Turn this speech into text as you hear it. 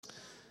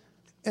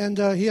And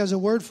he has a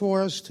word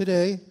for us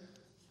today.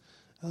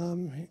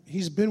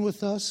 He's been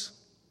with us.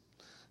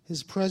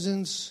 His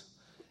presence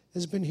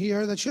has been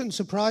here. That shouldn't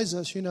surprise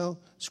us, you know.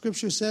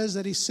 Scripture says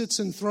that he sits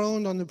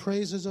enthroned on the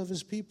praises of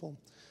his people.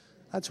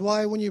 That's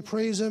why when you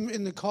praise him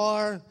in the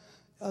car,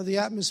 the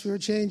atmosphere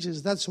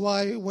changes. That's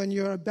why when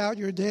you're about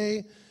your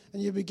day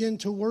and you begin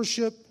to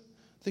worship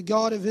the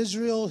God of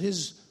Israel,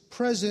 his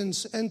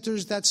presence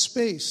enters that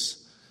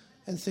space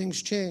and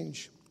things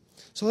change.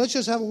 So let's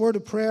just have a word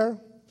of prayer.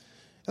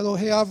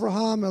 Elohei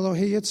Avraham,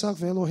 Elohei Yitzchak,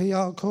 Elohei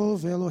Yaakov,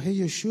 Elohei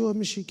Yeshua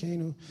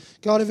Mishikenu.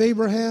 God of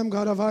Abraham,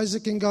 God of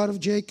Isaac, and God of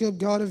Jacob,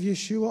 God of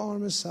Yeshua our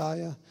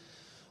Messiah.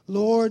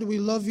 Lord, we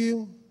love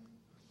you.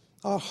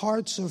 Our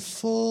hearts are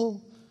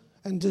full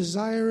and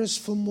desirous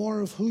for more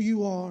of who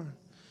you are.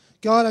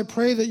 God, I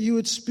pray that you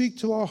would speak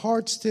to our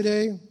hearts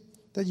today,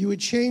 that you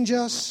would change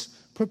us,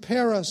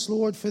 prepare us,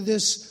 Lord, for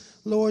this,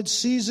 Lord,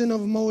 season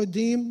of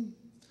Moedim.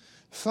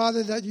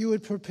 Father, that you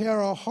would prepare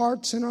our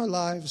hearts and our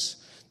lives,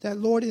 that,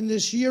 Lord, in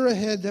this year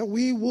ahead, that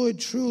we would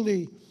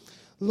truly,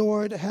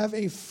 Lord, have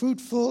a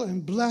fruitful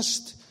and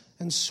blessed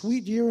and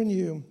sweet year in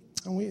you.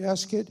 And we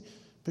ask it,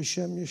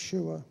 B'Shem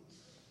Yeshua.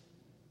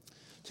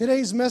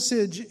 Today's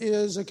message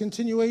is a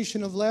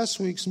continuation of last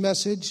week's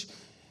message,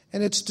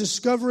 and it's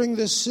discovering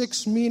the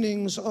 6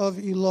 meanings of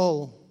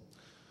Elul.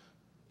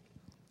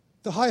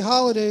 The high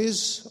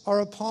holidays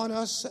are upon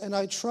us, and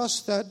I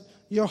trust that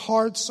your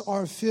hearts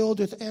are filled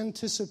with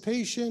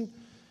anticipation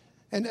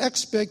and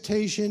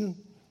expectation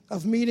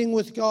of meeting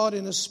with God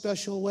in a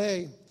special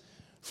way.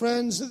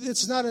 Friends,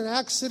 it's not an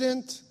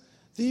accident.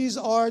 These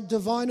are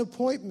divine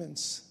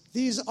appointments.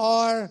 These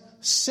are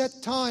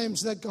set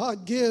times that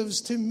God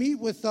gives to meet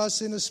with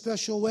us in a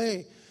special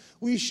way.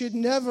 We should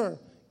never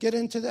get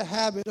into the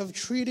habit of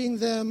treating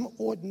them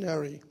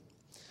ordinary,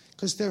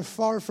 because they're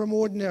far from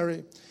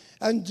ordinary.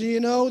 And do you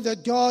know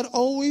that God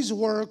always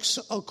works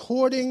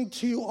according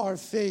to our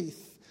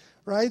faith,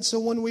 right? So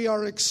when we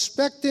are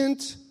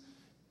expectant,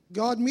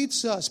 God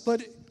meets us.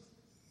 But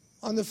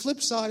on the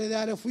flip side of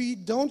that, if we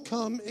don't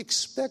come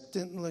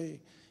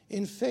expectantly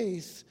in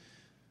faith,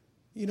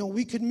 you know,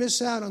 we could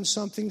miss out on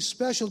something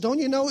special. Don't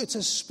you know it's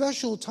a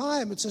special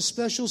time? It's a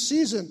special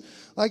season.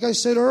 Like I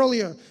said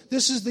earlier,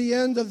 this is the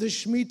end of the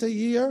Shemitah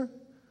year,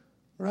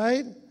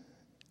 right?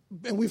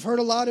 And we've heard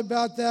a lot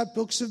about that.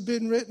 Books have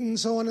been written,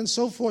 so on and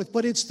so forth.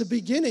 But it's the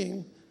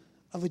beginning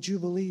of a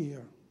Jubilee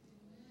year.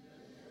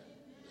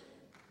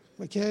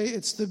 Okay?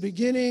 It's the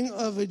beginning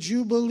of a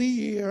Jubilee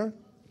year.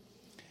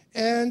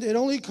 And it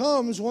only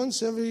comes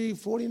once every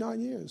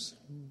 49 years.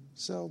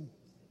 So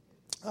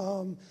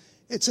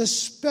it's a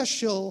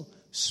special,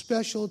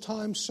 special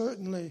time,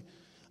 certainly.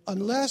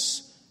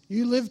 Unless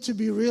you live to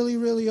be really,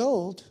 really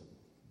old,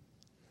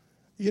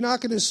 you're not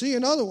going to see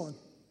another one.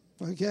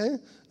 Okay?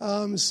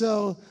 It's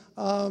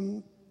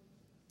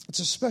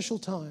a special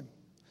time.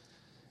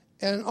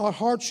 And our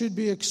heart should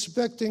be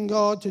expecting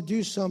God to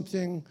do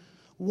something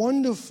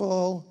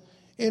wonderful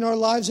in our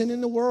lives and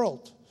in the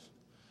world.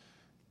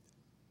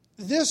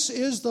 This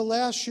is the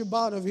last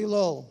Shabbat of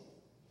Elul.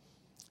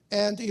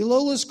 And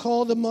Elul is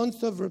called the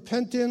month of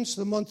repentance,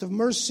 the month of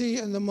mercy,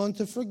 and the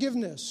month of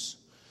forgiveness.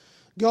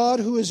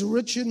 God, who is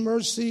rich in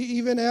mercy,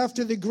 even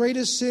after the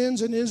greatest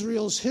sins in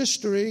Israel's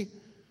history,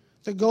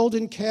 the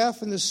golden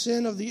calf and the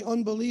sin of the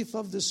unbelief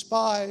of the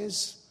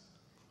spies,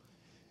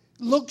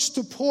 looks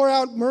to pour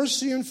out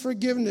mercy and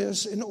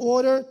forgiveness in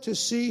order to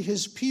see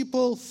his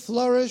people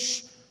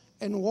flourish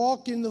and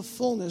walk in the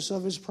fullness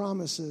of his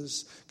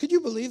promises. Could you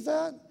believe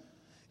that?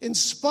 In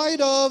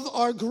spite of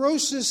our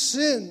grossest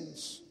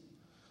sins,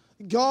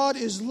 God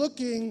is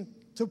looking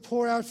to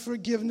pour out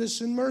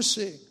forgiveness and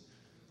mercy.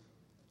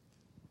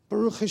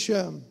 Baruch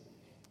Hashem.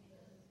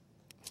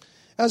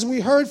 As we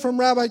heard from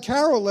Rabbi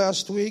Carol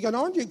last week, and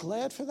aren't you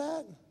glad for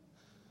that?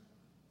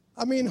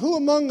 I mean, who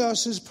among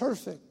us is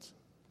perfect?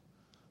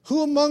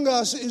 Who among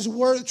us is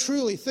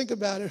truly, think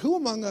about it, who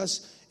among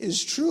us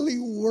is truly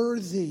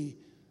worthy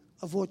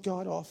of what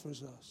God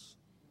offers us?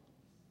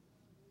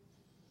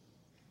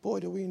 Boy,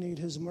 do we need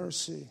his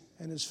mercy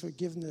and his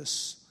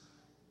forgiveness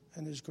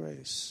and his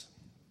grace.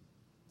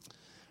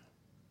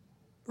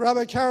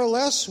 Rabbi Carol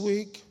last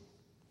week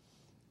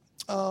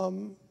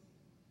told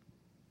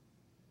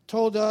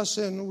us,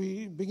 and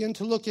we begin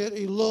to look at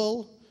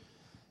Elul,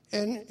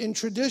 and in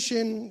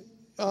tradition,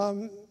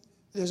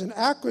 there's an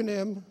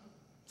acronym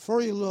for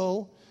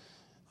Elul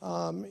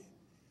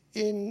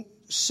in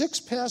 6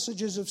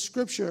 passages of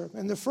Scripture,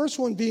 and the first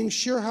one being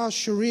Shir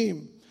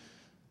HaShirim.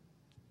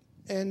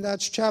 And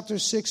that's chapter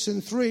 6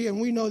 and 3.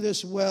 And we know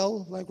this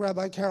well. Like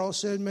Rabbi Carol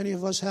said, many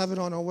of us have it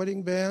on our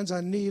wedding bands.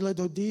 Ani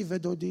ledodi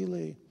vedodi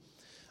li.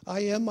 I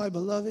am my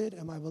beloved,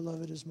 and my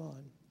beloved is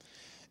mine.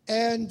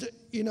 And,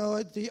 you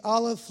know, the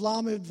Aleph,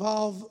 Lamed,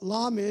 Vav,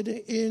 Lamed,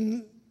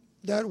 in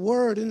that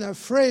word, in that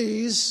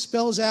phrase,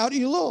 spells out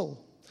Elul.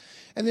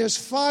 And there's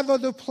 5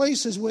 other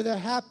places where that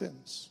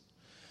happens.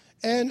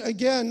 And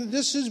again,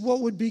 this is what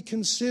would be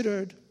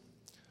considered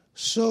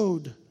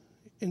sod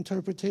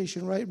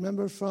interpretation, right?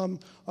 Remember from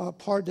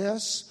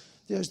Pardes,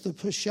 there's the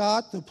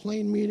Peshat, the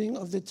plain meaning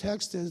of the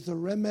text. There's the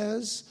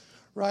Remez,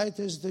 right?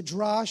 There's the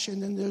drash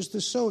and then there's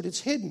the sod. It's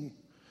hidden.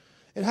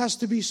 It has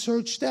to be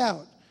searched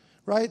out,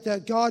 right?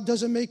 That God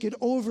doesn't make it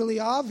overly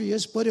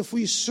obvious, but if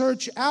we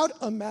search out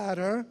a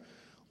matter,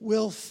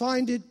 we'll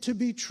find it to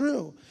be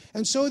true.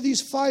 And so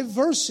these 5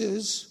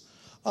 verses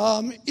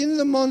in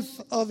the month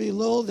of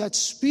Elul that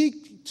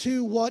speak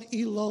to what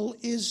Elul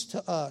is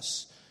to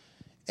us.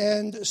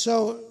 And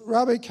so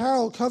Rabbi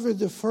Carroll covered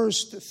the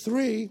first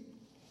 3,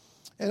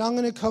 and I'm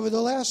going to cover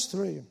the last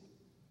 3.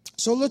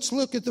 So let's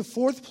look at the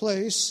 4th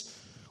place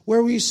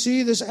where we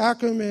see this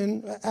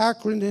acronym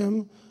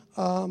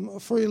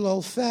for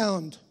Elul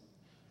found.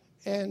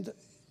 And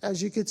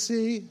as you can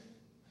see,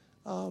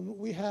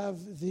 we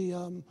have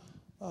the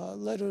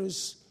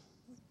letters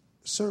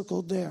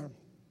circled there.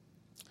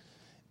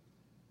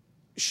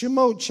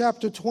 Shemot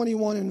chapter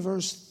 21 and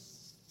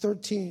verse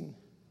 13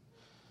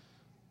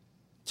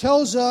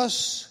 tells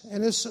us,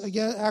 and this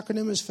again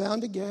acronym is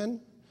found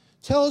again,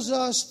 tells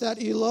us that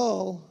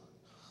Elul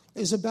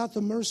is about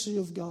the mercy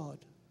of God.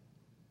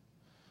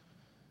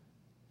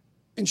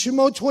 In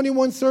Shemot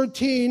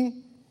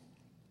 21:13,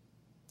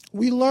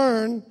 we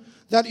learn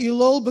that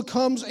Elul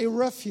becomes a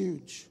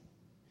refuge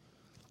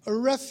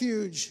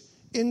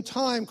in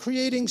time,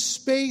 creating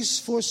space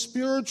for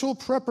spiritual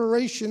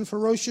preparation for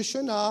Rosh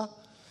Hashanah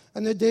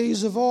and the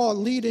days of awe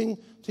leading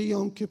to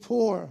Yom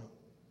Kippur.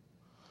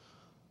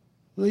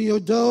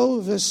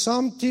 Liyodo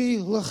v'samti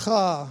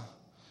lecha.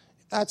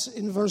 That's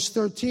in verse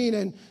 13,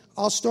 and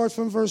I'll start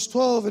from verse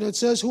 12, and it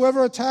says,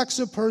 whoever attacks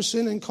a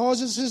person and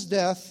causes his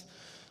death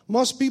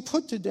must be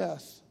put to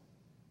death.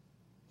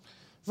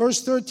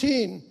 Verse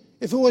 13,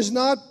 if it was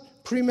not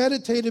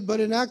premeditated but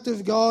an act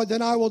of God,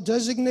 then I will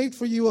designate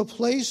for you a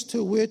place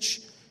to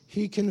which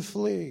he can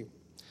flee.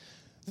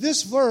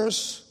 This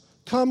verse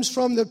comes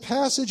from the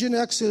passage in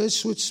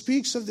Exodus which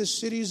speaks of the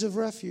cities of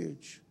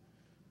refuge.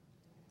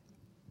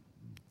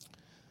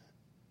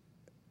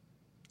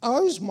 I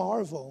always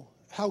marvel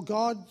how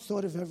God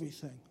thought of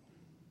everything.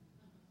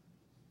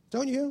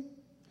 Don't you?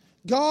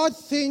 God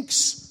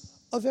thinks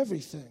of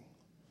everything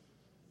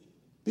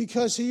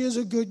because he is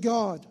a good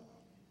God.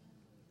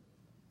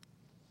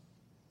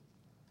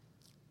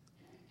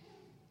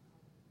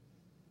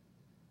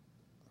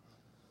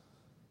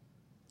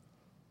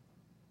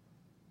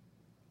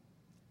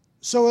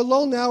 So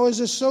Elul now is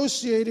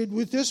associated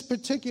with this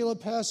particular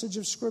passage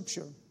of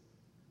Scripture.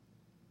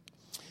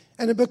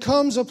 And it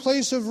becomes a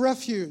place of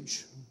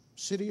refuge.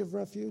 City of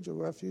refuge, or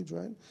refuge,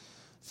 right?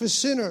 For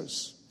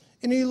sinners.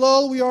 In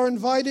Elul, we are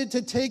invited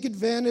to take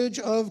advantage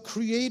of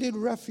created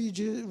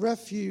refuge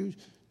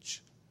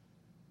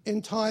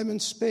in time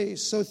and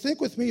space. So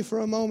think with me for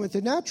a moment.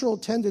 The natural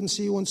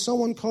tendency when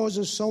someone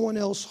causes someone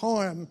else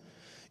harm,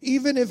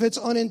 even if it's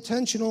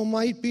unintentional,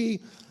 might be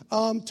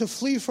to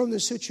flee from the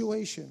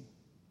situation.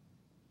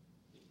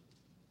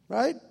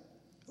 Right?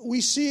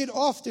 We see it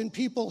often.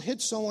 People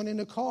hit someone in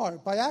a car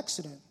by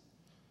accident.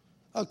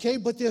 Okay,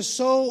 but they're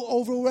so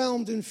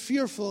overwhelmed and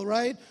fearful,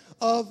 right,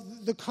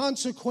 of the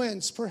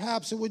consequence,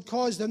 perhaps it would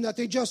cause them, that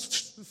they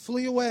just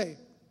flee away.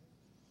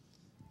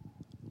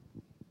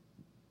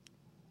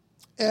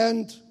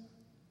 And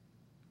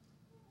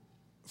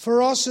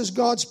for us as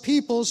God's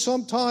people,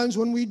 sometimes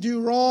when we do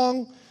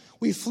wrong,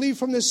 we flee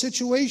from the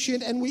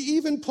situation and we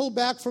even pull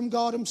back from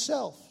God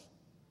himself.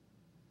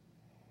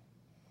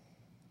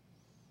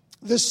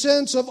 The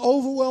sense of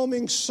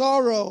overwhelming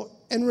sorrow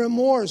and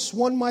remorse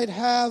one might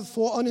have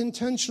for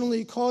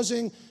unintentionally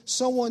causing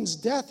someone's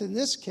death, in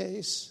this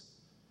case,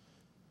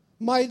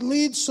 might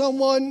lead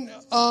someone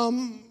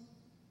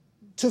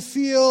to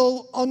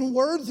feel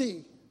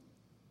unworthy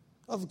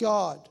of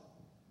God,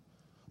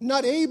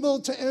 not able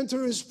to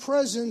enter his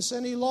presence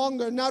any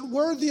longer, not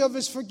worthy of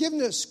his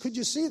forgiveness. Could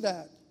you see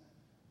that?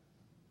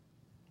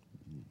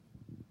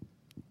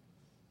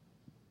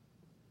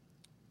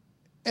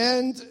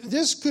 And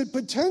this could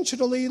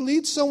potentially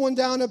lead someone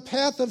down a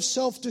path of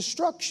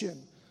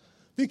self-destruction.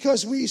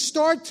 Because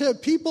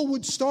people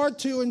would start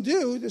to, and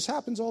do, this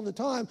happens all the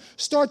time,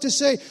 start to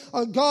say,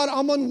 God,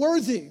 I'm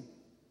unworthy.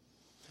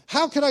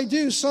 How could I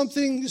do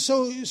something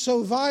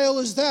so vile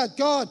as that?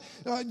 God,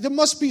 there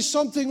must be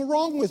something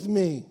wrong with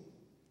me.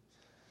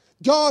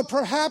 God,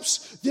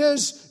 perhaps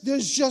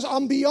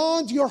I'm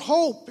beyond your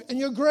hope and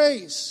your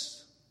grace.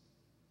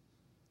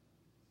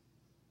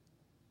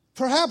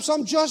 Perhaps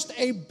I'm just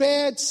a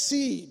bad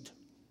seed.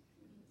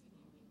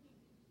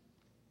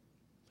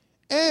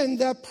 And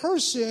that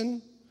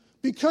person,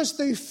 because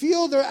they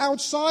feel they're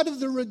outside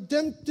of the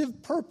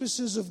redemptive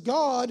purposes of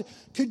God,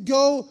 could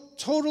go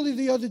totally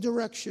the other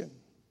direction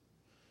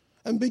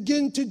and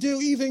begin to do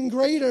even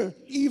greater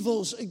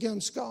evils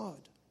against God.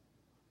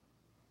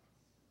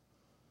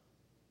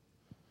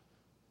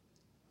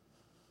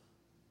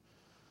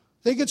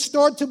 They could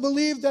start to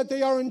believe that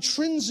they are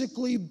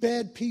intrinsically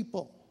bad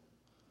people.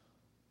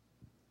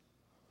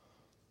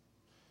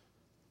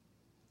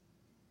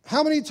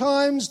 How many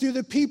times do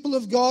the people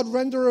of God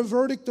render a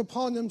verdict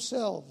upon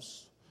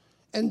themselves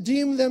and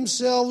deem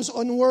themselves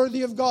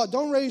unworthy of God?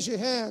 Don't raise your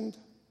hand,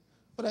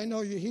 but I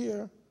know you're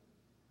here.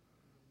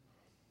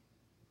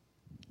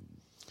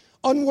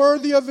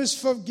 unworthy of his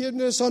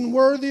forgiveness,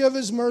 unworthy of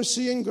his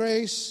mercy and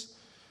grace,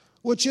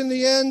 which in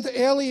the end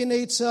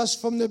alienates us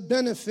from the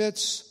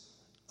benefits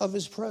of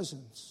his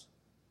presence.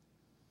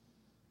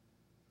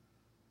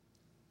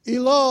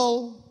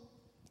 Elul,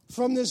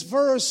 from this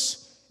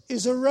verse,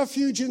 is a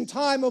refuge in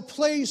time, a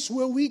place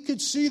where we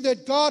could see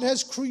that God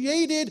has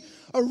created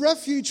a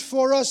refuge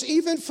for us,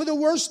 even for the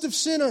worst of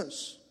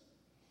sinners,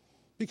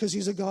 because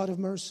he's a God of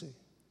mercy.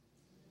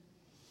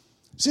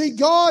 See,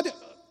 God,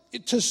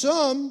 to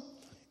some,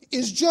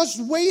 is just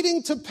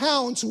waiting to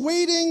pounce,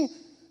 waiting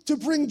to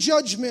bring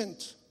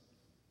judgment.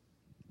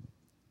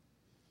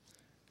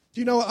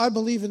 Do you know, I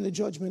believe in the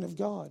judgment of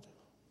God.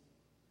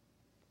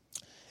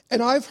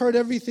 And I've heard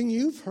everything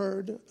you've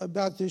heard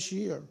about this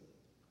year.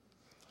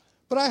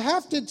 But I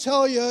have to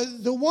tell you,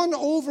 the one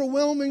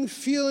overwhelming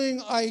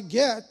feeling I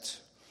get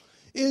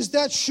is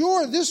that,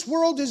 sure, this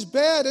world is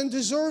bad and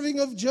deserving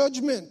of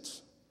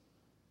judgment,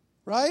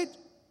 right?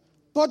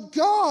 But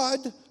God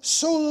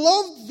so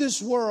loved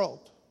this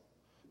world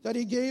that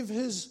he gave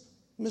his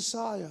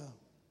Messiah,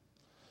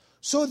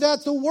 so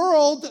that the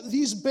world,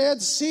 these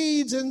bad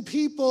seeds and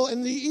people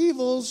and the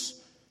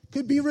evils,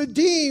 could be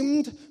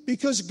redeemed,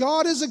 because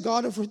God is a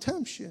God of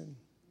redemption.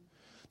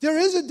 There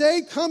is a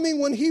day coming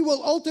when he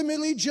will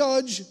ultimately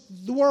judge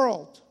the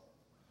world.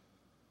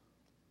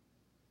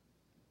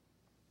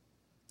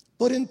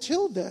 But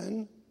until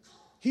then,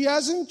 he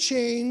hasn't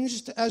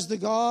changed as the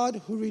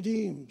God who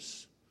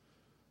redeems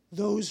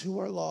those who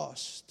are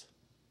lost.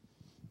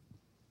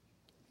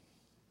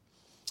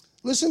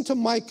 Listen to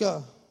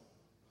Micah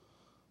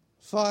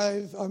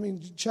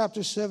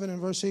chapter 7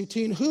 and verse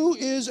 18. Who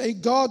is a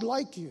God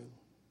like you,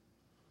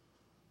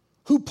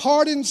 who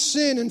pardons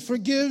sin and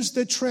forgives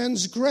the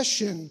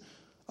transgression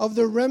of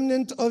the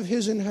remnant of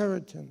his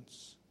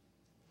inheritance?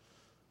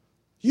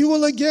 You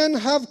will again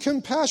have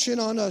compassion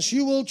on us.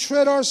 You will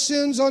tread our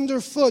sins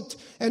underfoot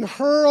and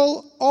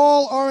hurl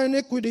all our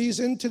iniquities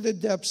into the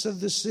depths of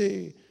the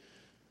sea.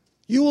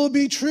 You will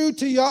be true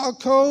to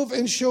Yaakov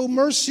and show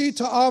mercy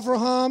to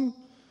Abraham,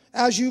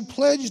 as you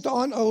pledged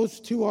on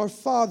oath to our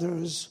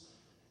fathers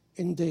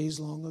in days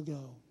long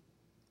ago.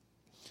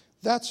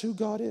 That's who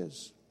God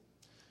is.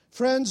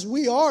 Friends,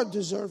 we are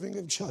deserving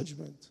of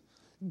judgment.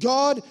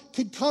 God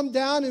could come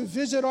down and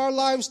visit our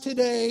lives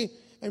today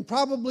and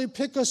probably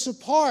pick us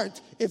apart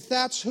if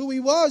that's who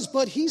he was.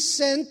 But he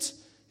sent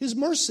his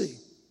mercy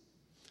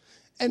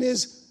and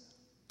his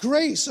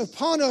grace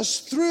upon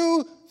us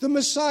through the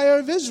Messiah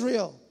of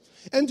Israel.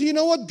 And do you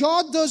know what?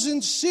 God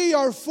doesn't see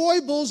our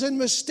foibles and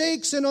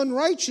mistakes and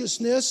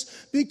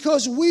unrighteousness,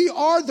 because we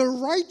are the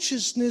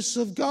righteousness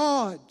of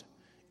God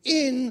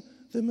in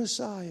the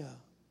Messiah.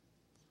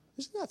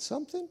 Isn't that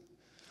something?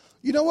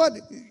 You know what?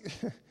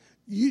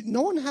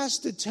 No one has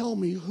to tell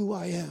me who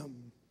I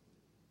am.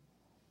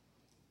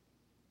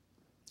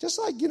 Just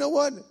like, you know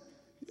what?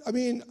 I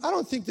mean, I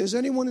don't think there's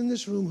anyone in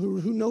this room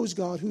who knows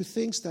God who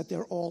thinks that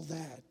they're all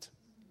that.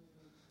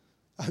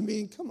 I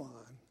mean, come on.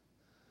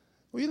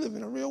 We live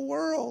in a real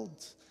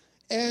world,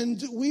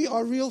 and we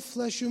are real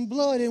flesh and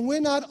blood, and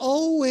we're not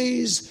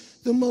always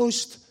the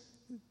most,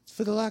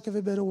 for the lack of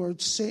a better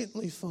word,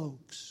 saintly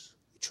folks.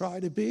 We try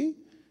to be.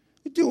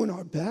 We're doing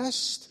our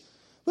best.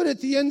 But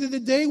at the end of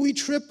the day, we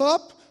trip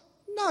up,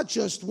 not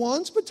just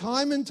once, but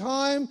time and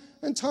time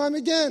and time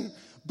again.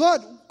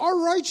 But our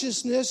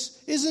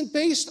righteousness isn't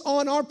based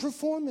on our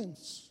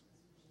performance.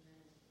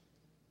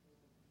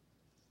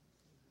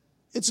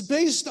 It's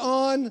based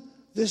on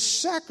the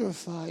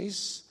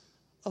sacrifice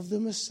of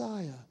the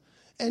Messiah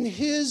and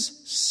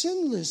his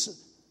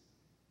sinless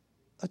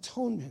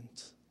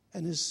atonement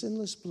and his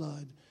sinless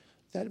blood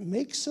that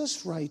makes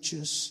us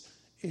righteous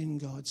in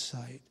God's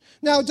sight.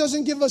 Now, it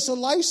doesn't give us a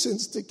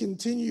license to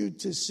continue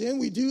to sin.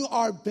 We do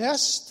our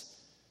best,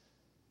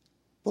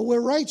 but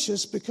we're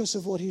righteous because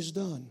of what he's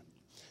done.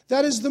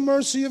 That is the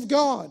mercy of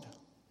God.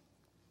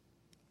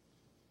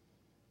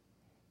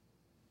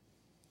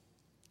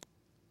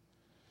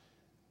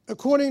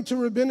 According to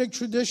rabbinic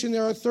tradition,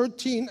 there are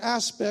 13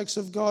 aspects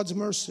of God's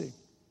mercy.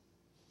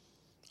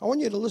 I want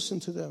you to listen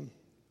to them,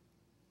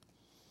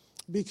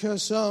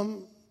 because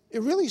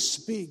it really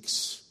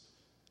speaks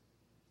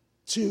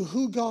to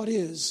who God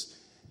is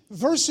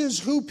versus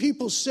who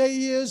people say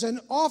he is, and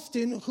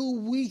often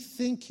who we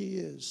think he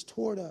is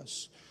toward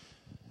us.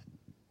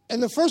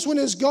 And the first one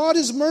is, God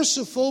is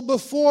merciful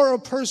before a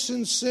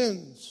person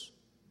sins,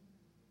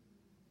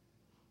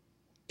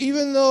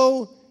 even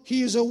though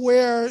he is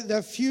aware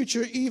that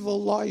future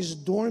evil lies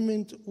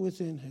dormant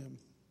within him.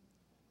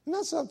 Isn't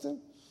that something?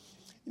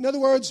 In other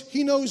words,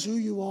 he knows who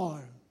you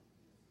are.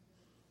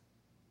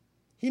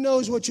 He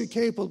knows what you're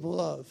capable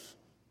of.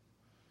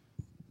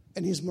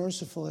 And he's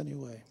merciful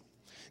anyway.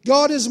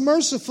 God is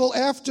merciful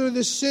after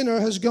the sinner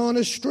has gone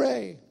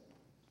astray.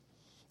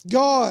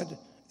 God,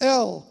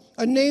 El,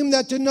 a name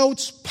that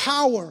denotes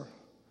power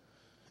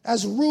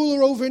as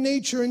ruler over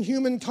nature and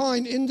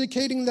humankind,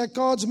 indicating that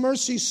God's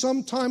mercy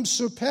sometimes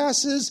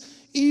surpasses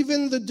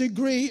even the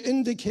degree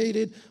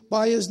indicated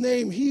by his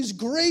name. He's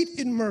great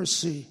in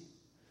mercy.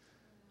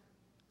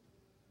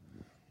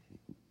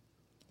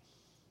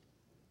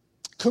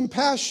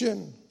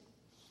 Compassion.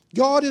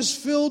 God is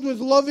filled with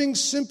loving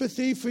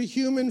sympathy for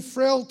human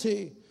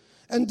frailty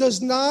and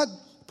does not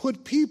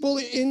put people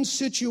in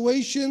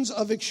situations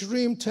of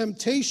extreme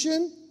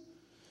temptation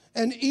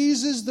and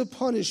eases the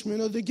punishment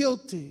of the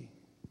guilty.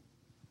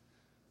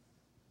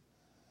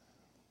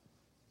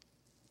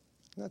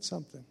 That's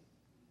something.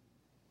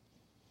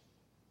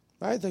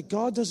 Right? That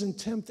God doesn't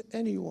tempt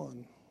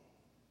anyone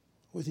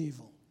with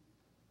evil.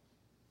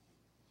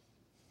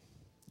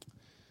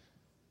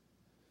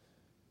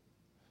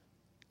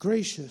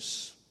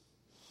 Gracious.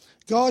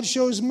 God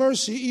shows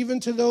mercy even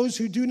to those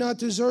who do not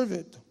deserve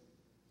it,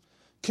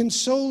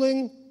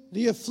 consoling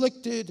the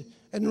afflicted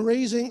and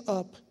raising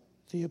up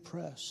the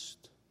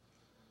oppressed.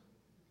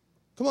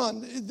 Come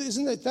on,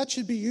 isn't it? That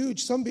should be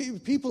huge. Some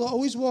people are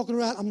always walking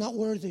around, I'm not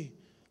worthy.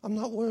 I'm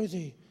not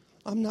worthy.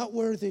 I'm not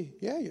worthy.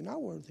 Yeah, you're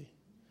not worthy.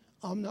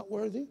 I'm not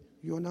worthy.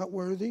 You're not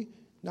worthy.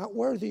 Not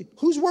worthy.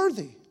 Who's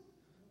worthy?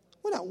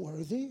 We're not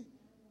worthy.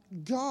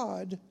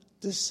 God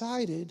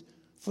decided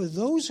for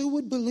those who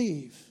would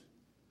believe,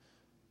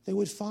 they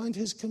would find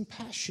his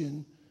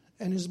compassion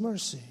and his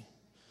mercy.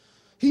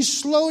 He's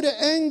slow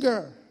to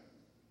anger.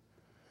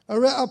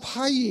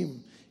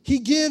 Apayim. He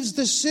gives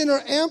the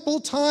sinner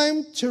ample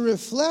time to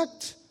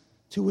reflect,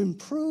 to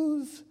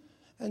improve,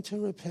 and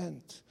to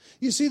repent.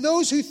 You see,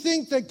 those who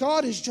think that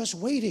God is just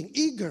waiting,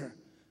 eager,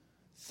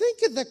 think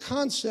of the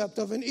concept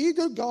of an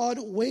eager God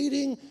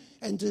waiting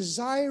and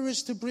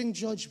desirous to bring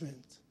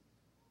judgment.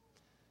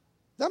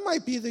 That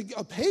might be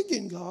a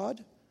pagan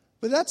God,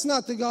 but that's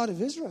not the God of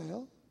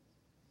Israel.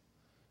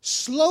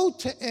 Slow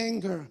to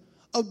anger,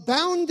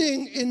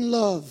 abounding in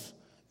love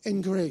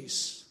and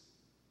grace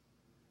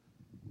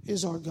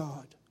is our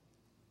God.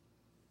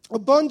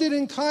 Abundant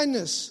in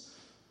kindness,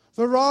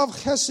 v'rav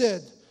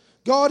chesed.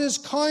 God is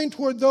kind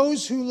toward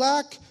those who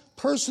lack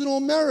personal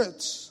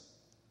merits,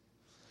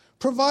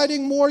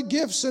 providing more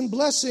gifts and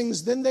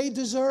blessings than they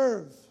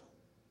deserve.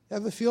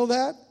 Ever feel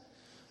that?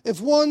 If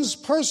one's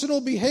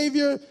personal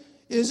behavior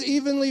is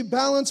evenly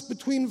balanced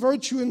between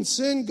virtue and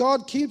sin,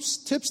 God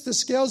tips the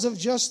scales of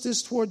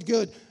justice toward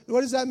good.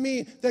 What does that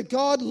mean? That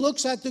God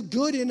looks at the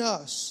good in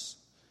us.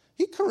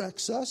 He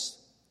corrects us.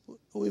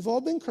 We've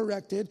all been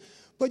corrected.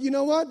 But you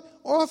know what?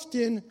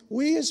 Often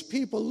we as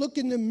people look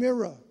in the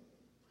mirror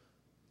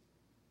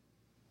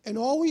and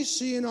all we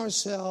see in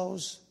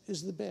ourselves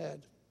is the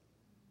bad.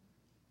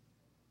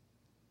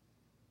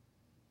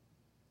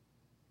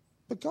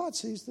 But God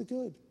sees the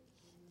good.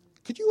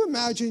 Could you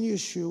imagine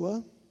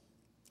Yeshua?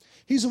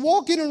 He's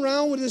walking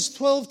around with his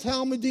 12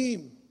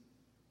 Talmudim.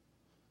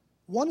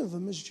 One of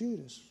them is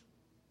Judas.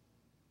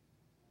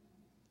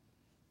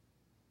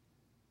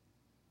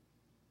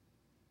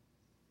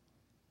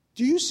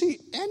 Do you see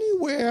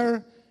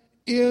anywhere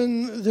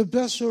in the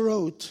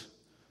Besserot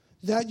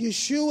that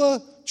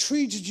Yeshua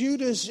treats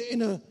Judas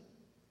in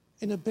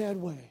a bad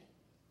way?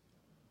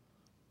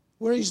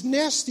 Where he's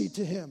nasty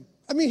to him.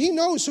 I mean, he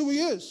knows who he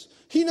is.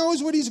 He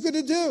knows what he's going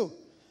to do.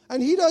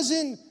 And he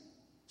doesn't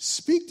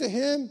speak to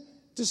him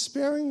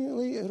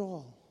despairingly at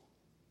all.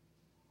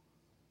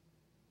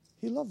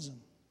 He loves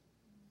him.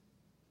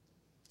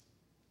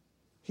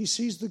 He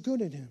sees the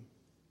good in him.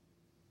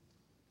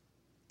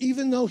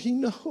 Even though he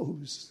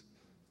knows.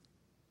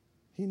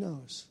 He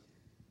knows.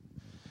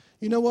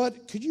 You know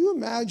what? Could you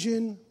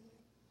imagine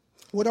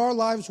what our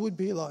lives would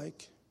be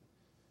like?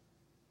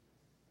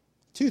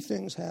 Two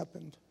things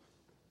happened.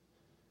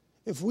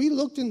 If we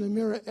looked in the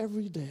mirror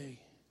every day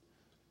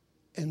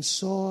and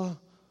saw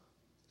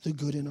the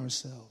good in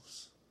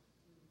ourselves.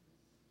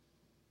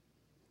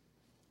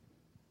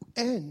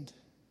 And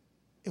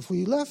if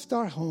we left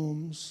our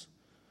homes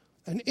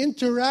and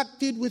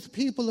interacted with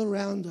people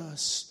around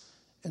us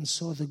and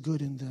saw the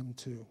good in them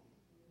too.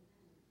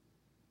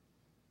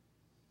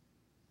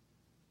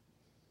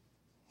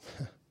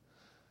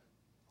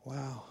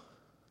 Wow.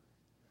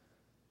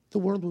 The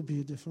world would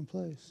be a different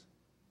place.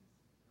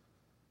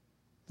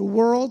 The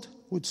world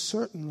would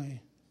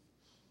certainly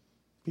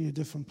be a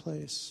different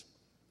place.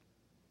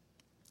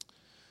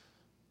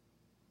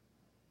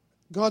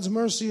 God's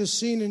mercy is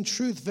seen in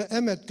truth,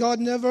 ve'emet. God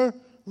never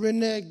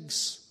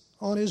reneges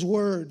on his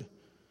word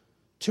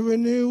to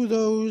renew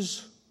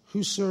those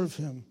who serve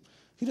him.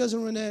 He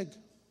doesn't renege.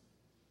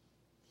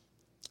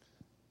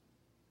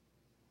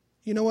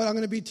 You know what? I'm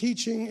going to be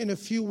teaching in a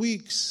few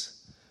weeks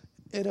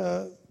at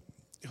a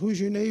Who's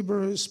Your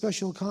Neighbor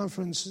special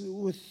conference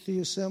with the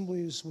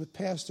assemblies, with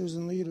pastors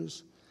and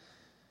leaders.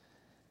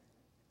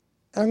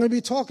 And I'm going to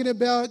be talking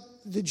about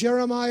the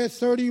Jeremiah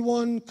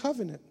 31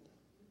 covenant.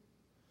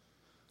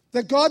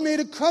 That God made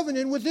a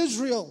covenant with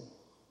Israel,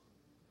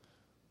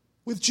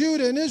 with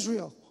Judah and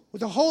Israel,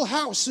 with the whole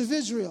house of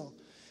Israel.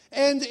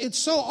 And it's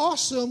so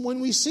awesome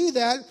when we see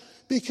that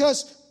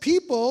because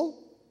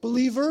people,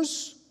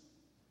 believers,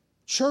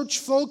 church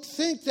folk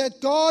think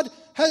that God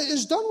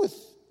is done with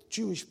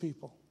Jewish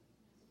people.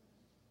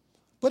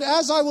 But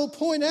as I will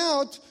point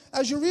out,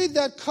 as you read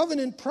that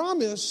covenant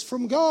promise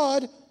from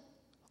God,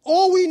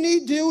 all we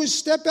need to do is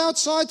step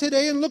outside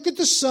today and look at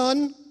the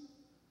sun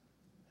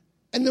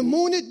and the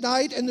moon at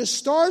night, and the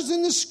stars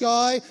in the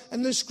sky.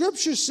 And the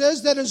scripture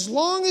says that as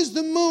long as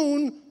the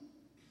moon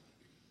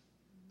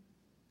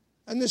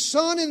and the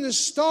sun and the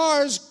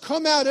stars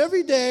come out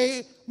every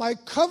day, my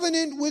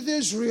covenant with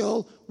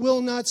Israel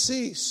will not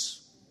cease.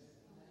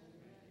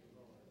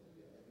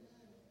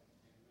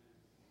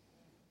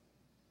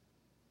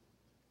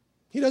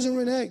 He doesn't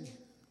renege.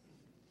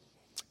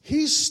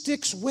 He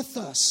sticks with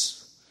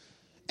us.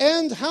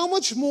 And how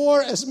much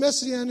more as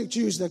Messianic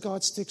Jews that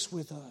God sticks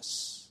with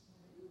us?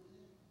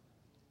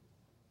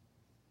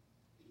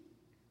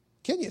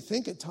 Can you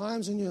think of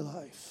times in your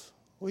life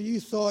where you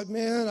thought,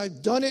 man,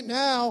 I've done it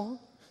now.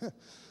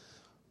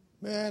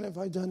 Man, have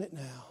I done it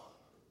now?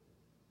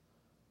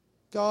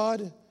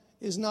 God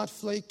is not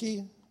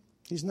flaky.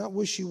 He's not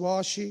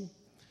wishy-washy.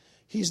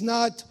 He's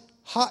not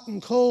hot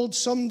and cold.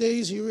 Some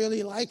days he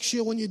really likes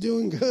you when you're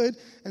doing good,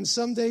 and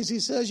some days he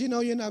says, you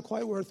know, you're not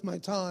quite worth my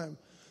time.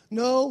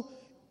 No,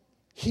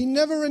 he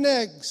never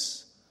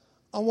reneges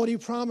on what he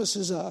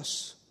promises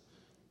us.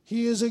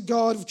 He is a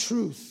God of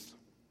truth.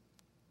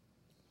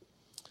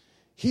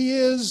 He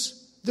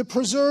is the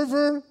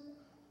preserver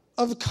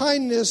of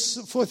kindness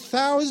for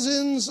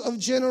thousands of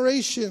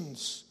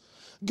generations.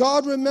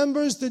 God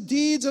remembers the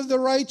deeds of the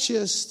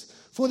righteous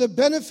for the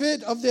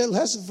benefit of their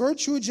less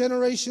virtuous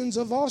generations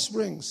of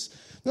offsprings.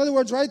 In other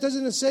words, right,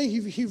 doesn't it say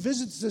he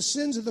visits the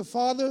sins of the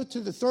father to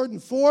the third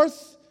and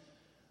fourth,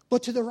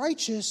 but to the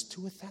righteous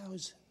to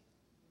 1,000?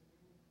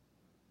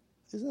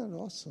 Isn't that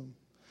awesome?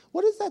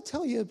 What does that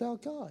tell you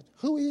about God?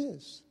 Who he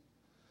is?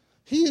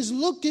 He is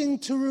looking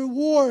to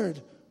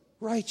reward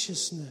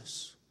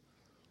righteousness.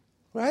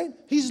 Right?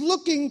 He's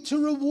looking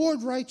to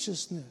reward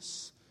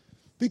righteousness.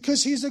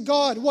 Because he's a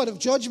God, what, of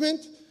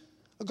judgment?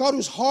 A God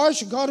who's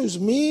harsh, a God who's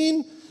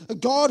mean, a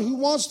God who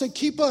wants to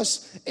keep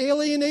us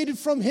alienated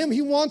from him.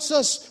 He wants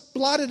us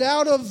blotted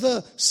out of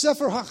the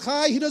Sefer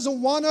HaChai. He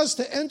doesn't want us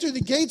to enter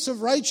the gates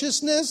of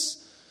righteousness.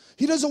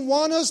 He doesn't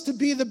want us to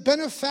be the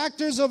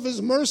benefactors of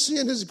his mercy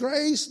and his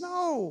grace.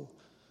 No.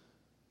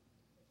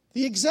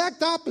 The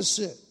exact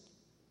opposite.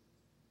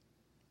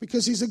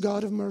 Because he's a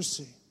God of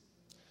mercy.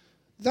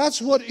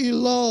 That's what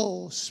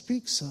Elul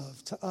speaks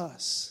of to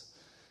us.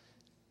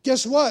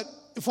 Guess what?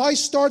 If I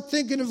start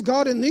thinking of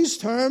God in these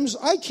terms,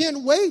 I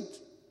can't wait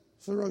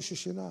for Rosh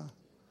Hashanah.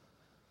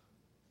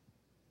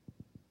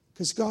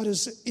 Because God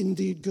is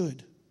indeed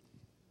good.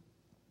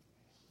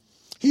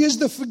 He is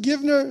the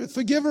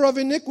forgiver of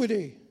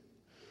iniquity.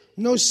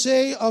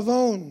 Nosei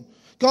avon.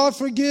 God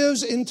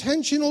forgives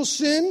intentional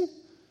sin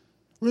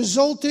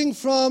resulting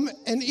from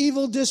an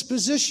evil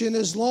disposition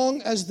as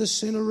long as the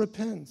sinner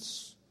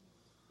repents.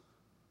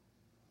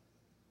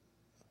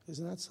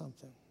 Isn't that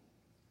something?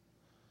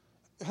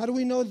 How do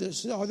we know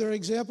this? Are there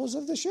examples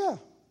of this? Yeah.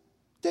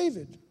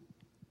 David.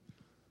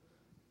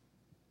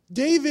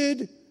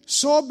 David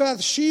saw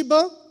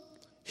Bathsheba.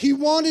 He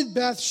wanted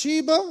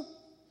Bathsheba.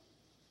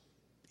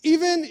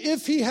 Even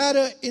if he had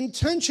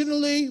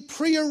intentionally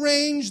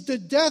prearranged the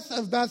death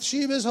of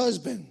Bathsheba's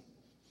husband.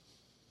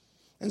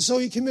 And so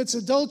he commits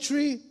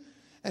adultery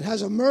and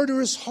has a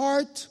murderous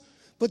heart.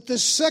 But the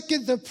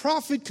second the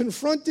prophet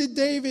confronted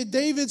David,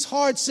 David's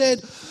heart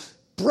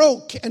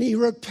broke, and he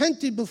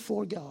repented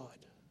before God.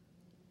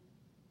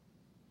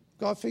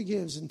 God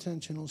forgives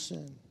intentional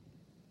sin.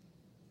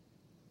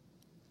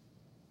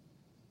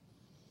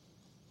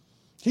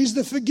 He's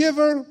the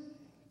forgiver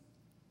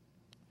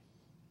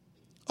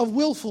of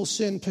willful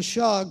sin,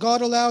 pesha.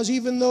 God allows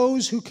even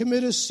those who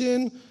commit a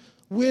sin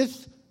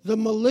with the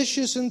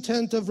malicious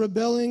intent of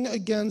rebelling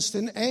against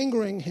and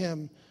angering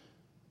him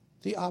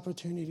the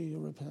opportunity to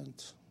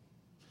repent.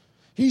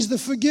 He's the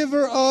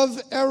forgiver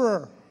of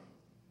error.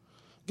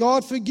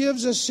 God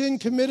forgives a sin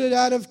committed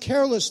out of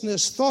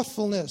carelessness,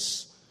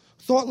 thoughtlessness,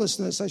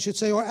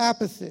 or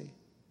apathy.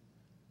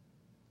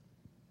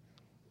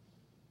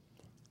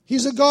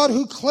 He's a God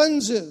who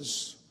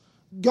cleanses.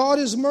 God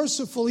is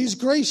merciful. He's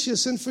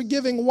gracious and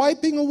forgiving,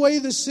 wiping away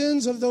the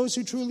sins of those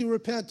who truly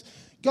repent.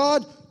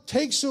 God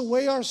takes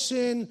away our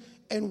sin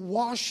and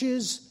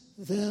washes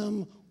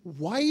them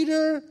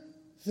whiter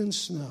than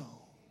snow.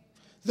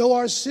 Though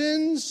our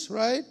sins,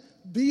 right,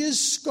 be as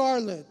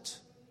scarlet,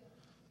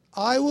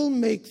 I will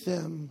make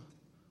them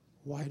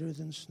whiter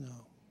than snow.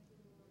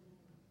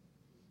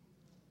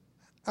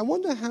 I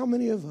wonder how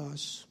many of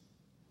us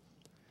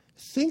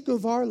think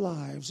of our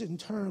lives in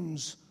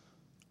terms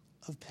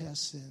of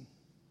past sin.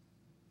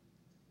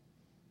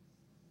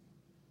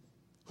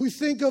 Who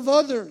think of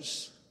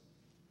others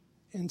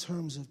in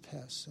terms of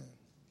past sin.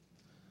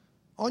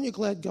 Aren't you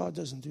glad God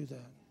doesn't do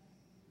that?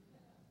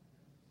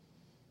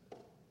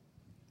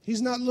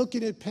 He's not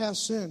looking at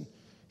past sin.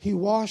 He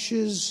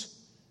washes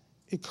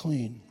it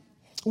clean.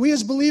 We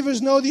as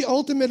believers know the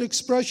ultimate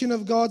expression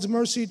of God's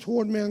mercy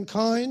toward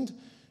mankind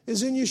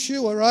is in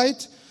Yeshua,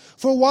 right?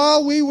 For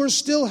while we were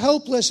still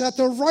helpless at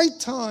the right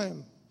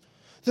time,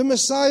 the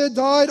Messiah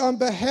died on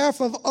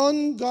behalf of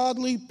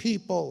ungodly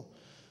people.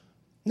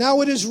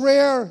 Now it is a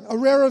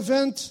rare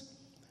event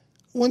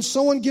when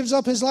someone gives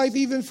up his life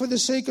even for the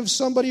sake of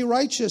somebody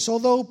righteous,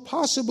 although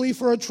possibly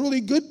for a truly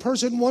good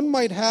person one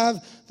might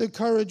have the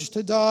courage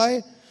to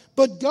die.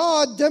 But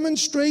God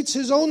demonstrates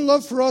his own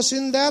love for us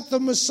in that the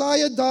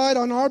Messiah died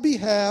on our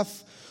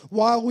behalf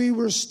while we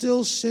were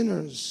still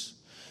sinners.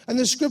 And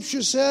the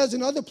scripture says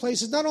in other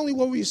places, not only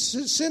were we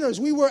sinners,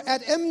 we were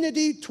at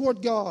enmity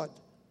toward God.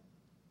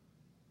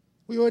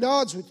 We were at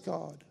odds with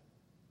God.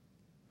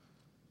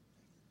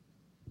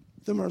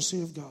 The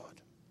mercy of God.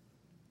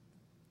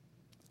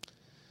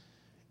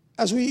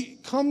 As we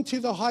come to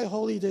the High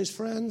Holy Days,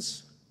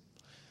 friends,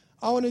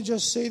 I want to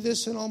just say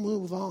this and I'll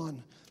move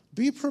on.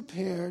 Be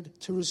prepared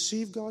to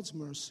receive God's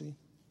mercy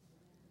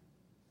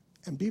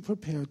and be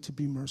prepared to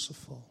be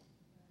merciful.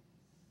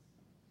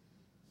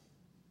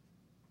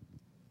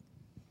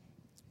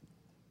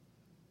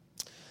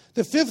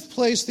 The fifth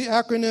place the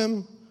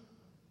acronym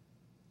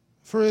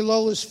for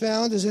Elul is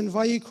found is in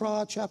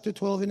Vayikra chapter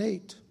 12 and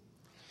 8.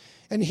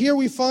 And here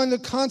we find the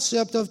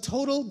concept of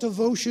total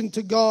devotion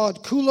to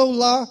God. Kulo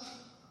la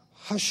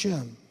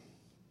Hashem.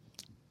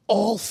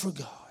 All for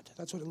God.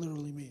 That's what it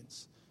literally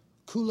means.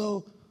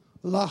 Kulo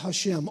la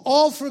Hashem.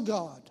 All for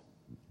God.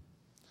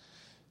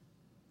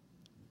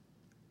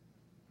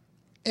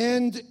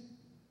 And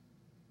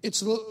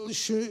it's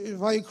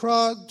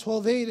Vayikra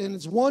 12:8, and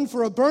it's one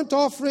for a burnt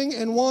offering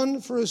and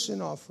one for a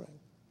sin offering.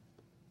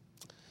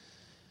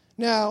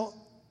 Now,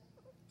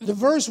 the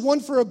verse one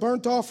for a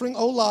burnt offering,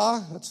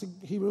 olah, that's the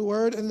Hebrew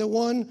word, and the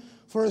one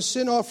for a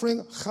sin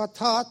offering,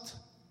 chatat,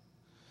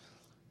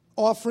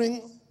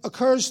 offering,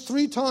 occurs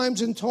 3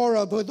 times in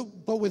Torah,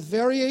 but with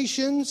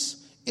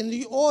variations in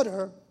the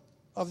order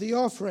of the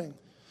offering.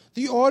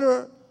 The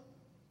order,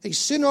 a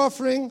sin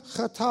offering,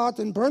 chatat,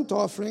 and burnt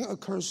offering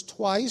occurs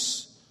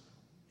twice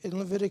in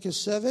Leviticus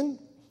 7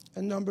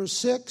 and Numbers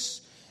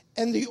 6.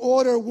 And the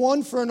order,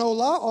 one for an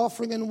olah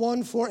offering and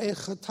one for a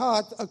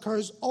chatat,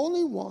 occurs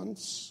only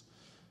once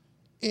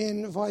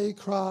in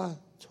Vayikra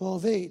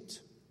 12:8.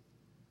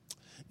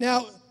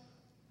 Now,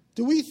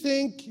 do we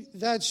think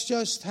that's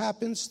just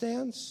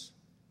happenstance?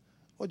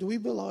 Or do we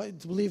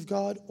believe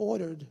God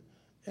ordered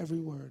every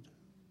word?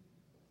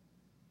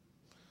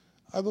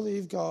 I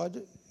believe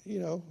God,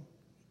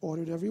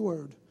 ordered every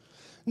word.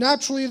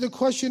 Naturally, the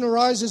question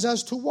arises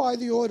as to why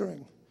the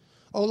ordering.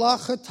 Olah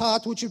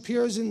chatat, which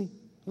appears in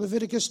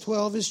Leviticus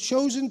 12, is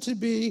chosen to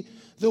be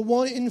the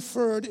one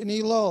inferred in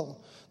Elul.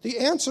 The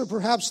answer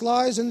perhaps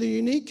lies in the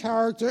unique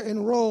character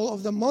and role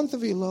of the month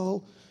of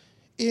Elul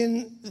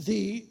in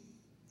the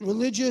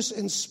religious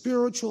and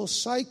spiritual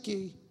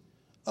psyche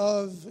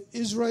of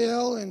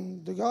Israel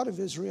and the God of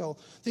Israel.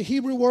 The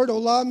Hebrew word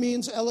olah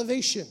means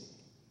elevation.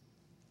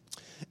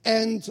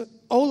 And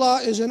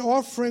olah is an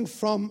offering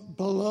from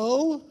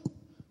below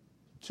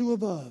to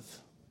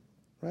above,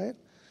 right?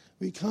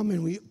 We come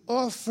and we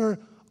offer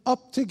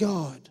up to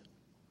God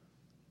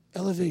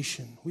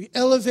elevation. We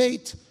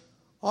elevate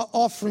our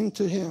offering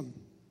to him.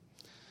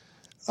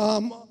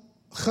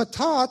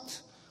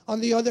 Chatat, on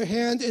the other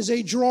hand, is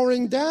a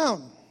drawing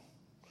down.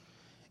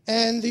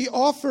 And the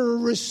offerer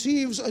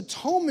receives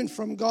atonement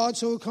from God,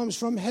 so it comes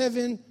from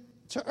heaven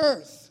to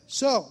earth.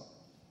 So,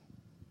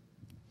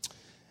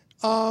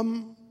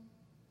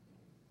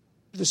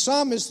 the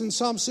psalmist in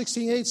Psalm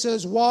 16:8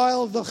 says,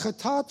 while the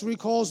chatat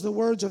recalls the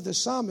words of the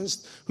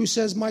psalmist who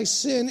says, my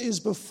sin is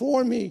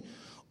before me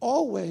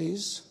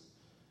always,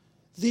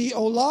 the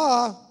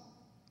olah,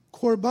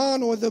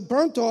 korban, or the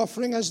burnt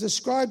offering as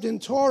described in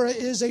Torah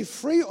is a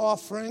free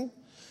offering,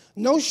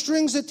 no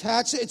strings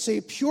attached. It's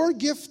a pure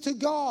gift to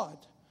God.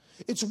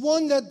 It's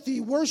one that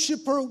the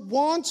worshiper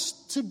wants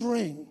to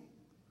bring.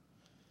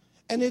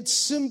 And it's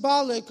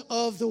symbolic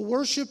of the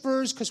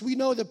worshipers, because we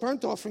know the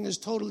burnt offering is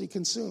totally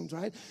consumed,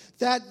 right?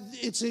 That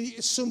it's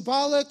a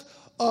symbolic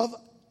of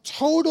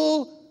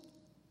total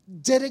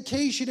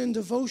dedication and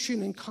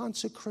devotion and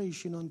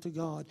consecration unto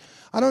God.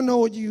 I don't know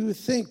what you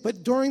think,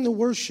 but during the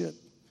worship,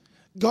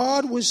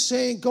 God was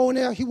saying, going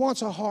out, he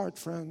wants a heart,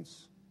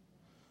 friends.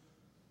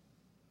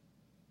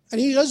 And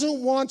he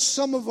doesn't want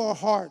some of our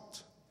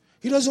heart.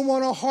 He doesn't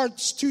want our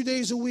hearts 2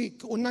 days a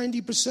week or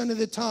 90% of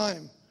the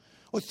time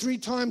or 3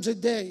 times a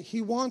day.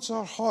 He wants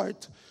our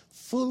heart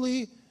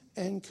fully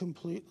and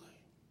completely.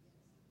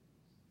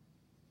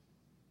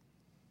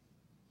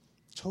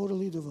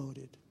 Totally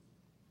devoted.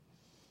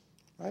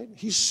 Right?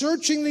 He's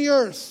searching the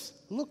earth,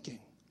 looking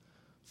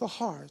for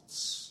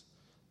hearts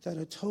that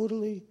are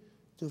totally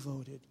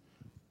devoted.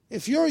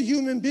 If you're a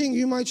human being,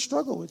 you might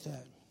struggle with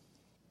that.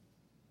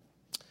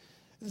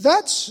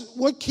 That's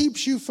what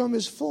keeps you from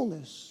his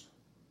fullness.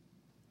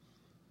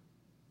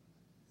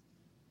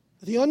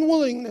 The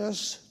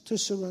unwillingness to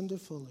surrender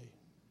fully.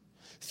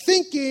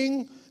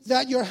 Thinking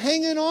that you're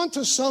hanging on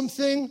to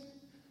something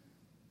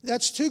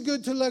that's too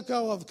good to let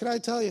go of. Can I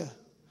tell you?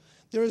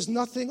 There is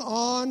nothing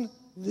on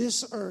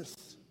this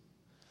earth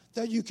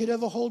that you could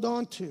ever hold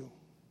on to.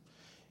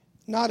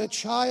 Not a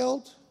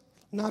child,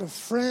 not a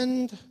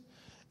friend,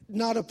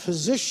 not a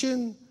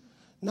position,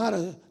 not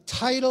a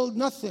title,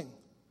 nothing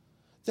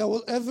that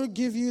will ever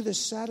give you the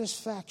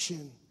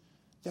satisfaction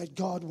that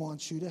God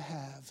wants you to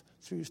have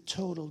through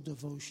total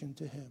devotion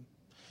to him.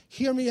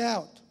 Hear me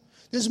out.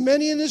 There's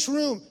many in this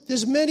room.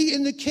 There's many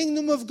in the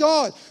kingdom of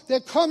God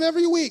that come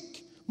every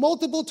week,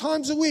 multiple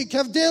times a week,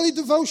 have daily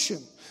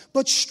devotion,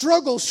 but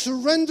struggle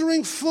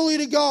surrendering fully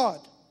to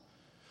God.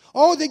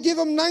 Oh, they give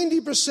them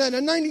 90%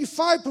 and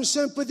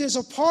 95%, but there's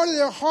a part of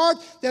their heart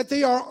that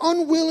they are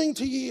unwilling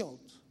to yield.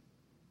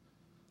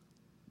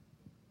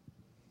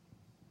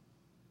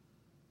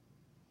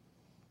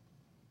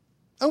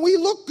 And we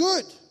look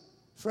good,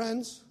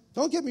 friends.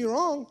 Don't get me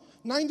wrong.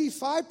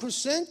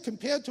 95%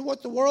 compared to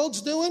what the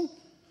world's doing,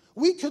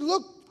 we could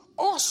look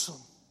awesome.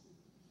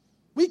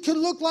 We could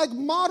look like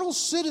model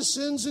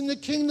citizens in the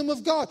kingdom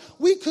of God.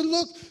 We could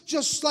look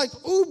just like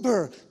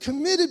uber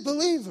committed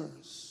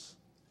believers.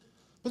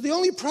 But the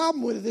only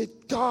problem with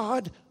it,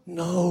 God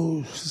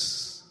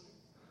knows.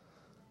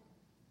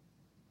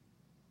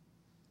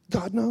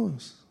 God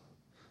knows.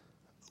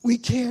 We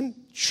can't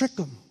trick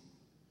him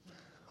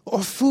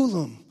or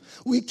fool him.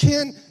 We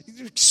can't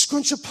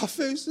scrunch up our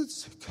face and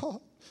say,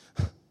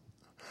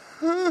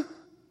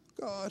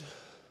 God,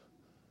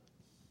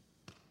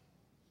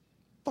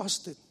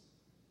 busted.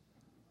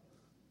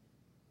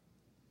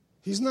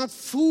 He's not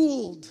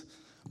fooled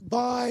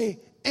by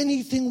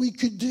anything we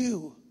could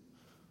do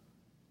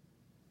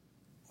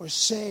or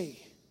say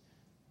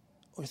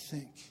or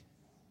think.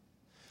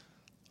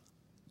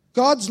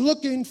 God's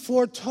looking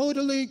for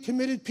totally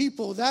committed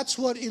people. That's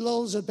what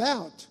Elul's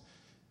about.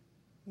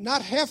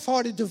 Not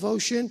half-hearted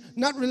devotion,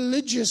 not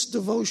religious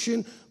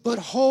devotion, but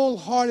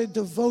wholehearted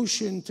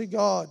devotion to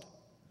God.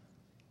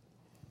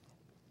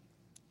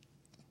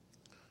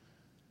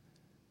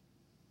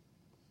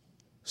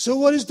 So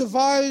what is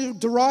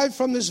derived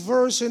from this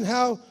verse, and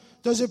how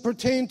does it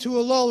pertain to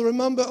Elul?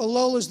 Remember,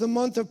 Elul is the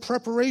month of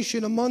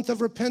preparation, a month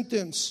of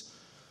repentance.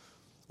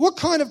 What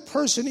kind of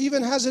person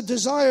even has a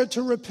desire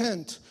to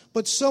repent,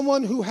 but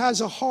someone who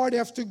has a heart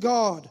after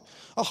God,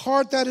 a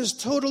heart that is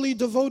totally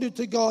devoted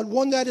to God,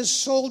 one that is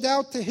sold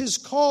out to his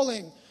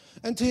calling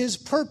and to his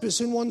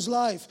purpose in one's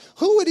life?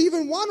 Who would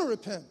even want to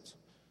repent?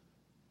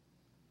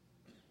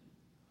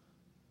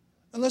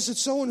 Unless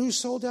it's someone who's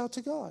sold out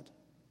to God.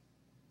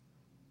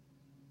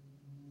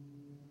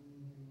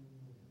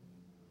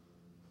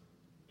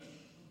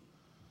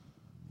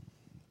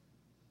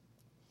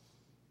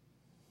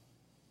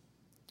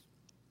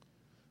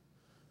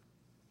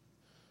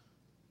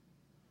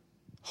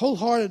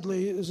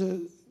 Wholeheartedly is a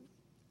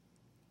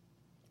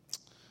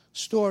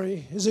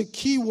story, is a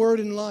key word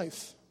in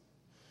life.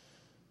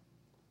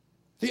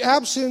 The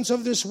absence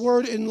of this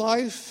word in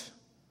life,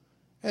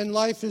 and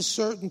life is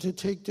certain to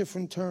take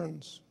different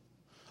turns.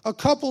 A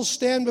couple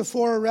stand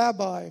before a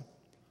rabbi,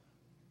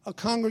 a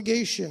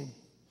congregation,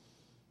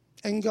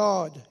 and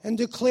God, and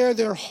declare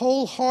their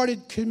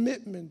wholehearted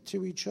commitment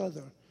to each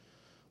other.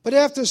 But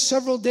after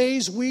several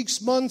days,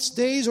 weeks, months,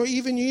 days, or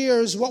even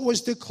years, what was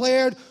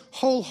declared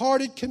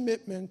wholehearted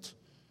commitment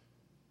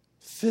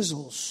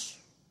fizzles.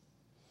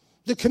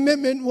 The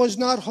commitment was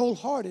not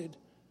wholehearted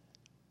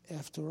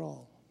after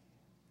all.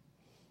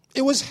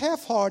 It was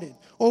half-hearted,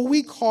 or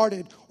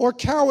weak-hearted, or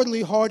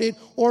cowardly-hearted,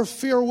 or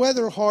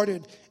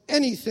fair-weather-hearted,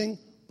 anything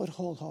but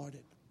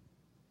wholehearted.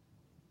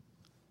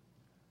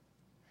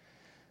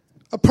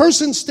 A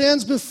person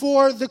stands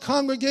before the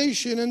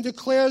congregation and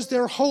declares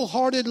their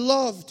wholehearted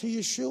love to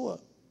Yeshua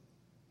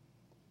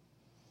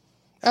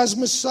as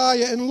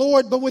Messiah and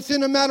Lord, but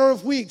within a matter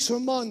of weeks or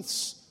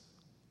months,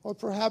 or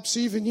perhaps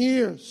even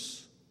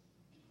years,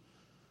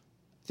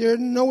 they're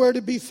nowhere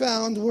to be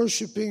found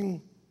worshiping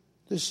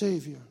the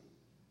Savior.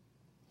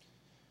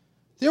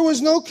 There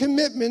was no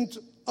commitment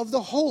of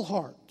the whole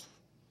heart.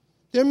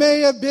 There may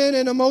have been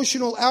an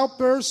emotional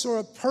outburst or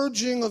a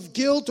purging of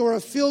guilt or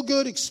a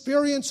feel-good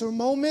experience or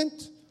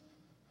moment.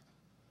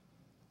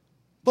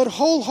 But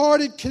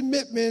wholehearted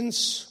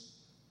commitments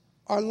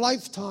are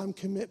lifetime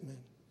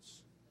commitments.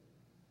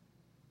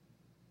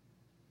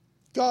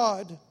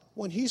 God,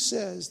 when he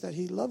says that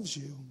he loves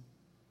you,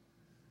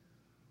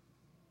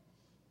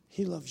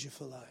 he loves you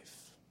for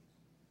life.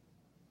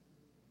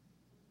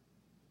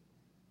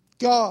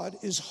 God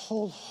is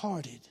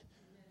wholehearted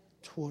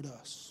toward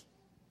us.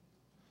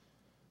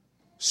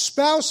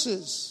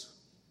 Spouses,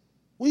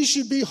 we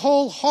should be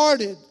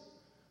wholehearted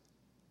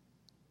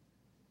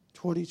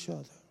toward each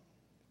other.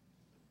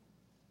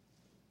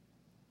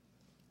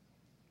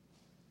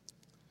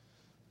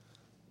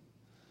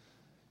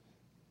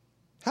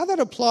 How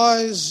that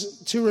applies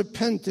to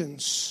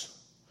repentance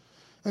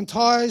and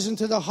ties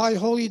into the high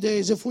holy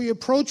days, if we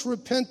approach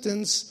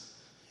repentance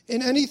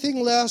in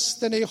anything less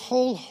than a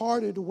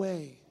wholehearted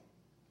way,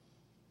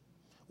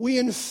 we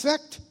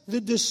infect the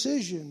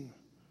decision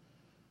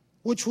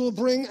which will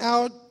bring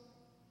out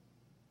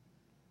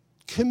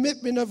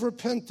commitment of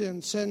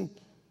repentance, and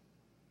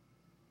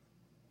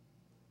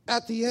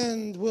at the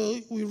end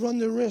we run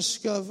the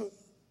risk of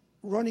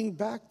running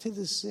back to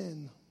the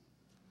sin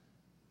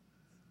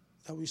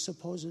that we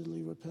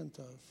supposedly repent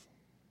of.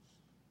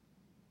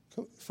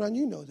 Friend,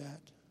 you know that.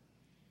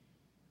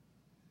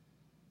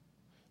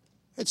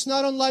 It's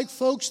not unlike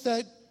folks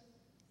that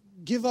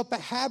give up a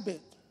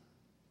habit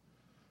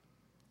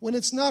when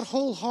it's not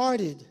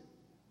wholehearted.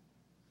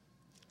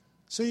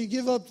 So you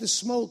give up the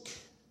smoke.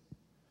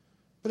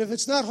 But if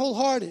it's not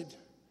wholehearted,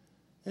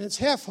 and it's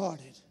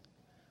half-hearted,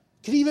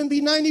 it could even be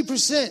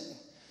 90%.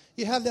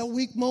 You have that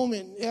weak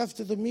moment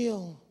after the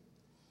meal,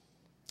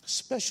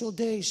 special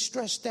day,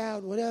 stressed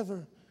out,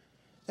 whatever,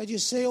 that you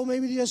say, oh,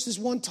 maybe just this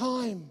one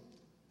time.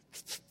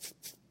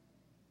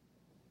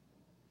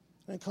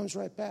 And it comes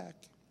right back.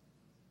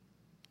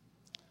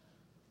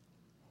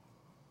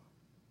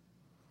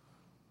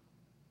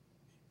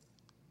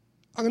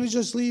 I'm going to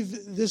just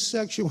leave this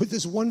section with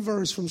this one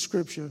verse from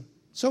Scripture.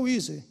 So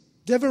easy.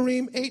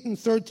 Devarim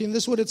 8:13.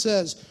 This is what it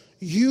says.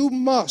 You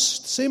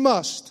must, say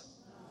must,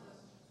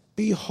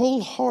 be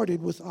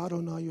wholehearted with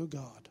Adonai your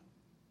God.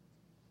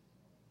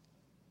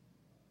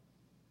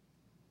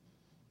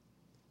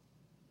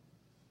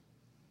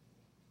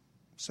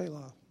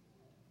 Selah.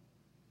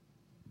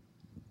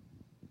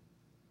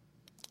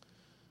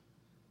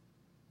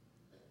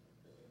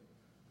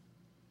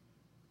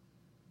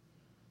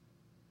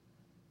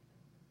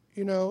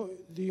 You know,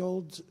 the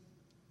old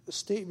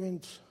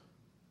statement,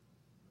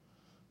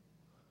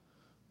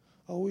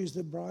 always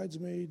the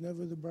bridesmaid,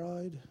 never the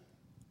bride.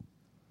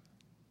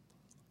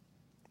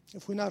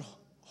 If we're not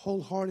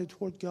wholehearted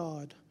toward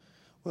God,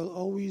 we'll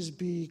always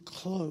be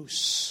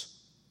close,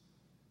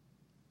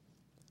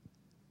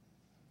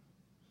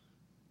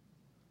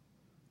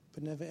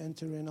 but never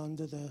enter in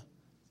under the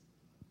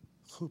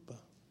chuppah.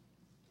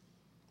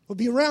 We'll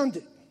be around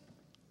it.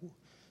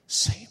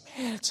 Say,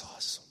 man, it's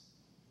awesome.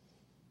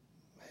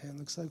 Man,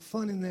 looks like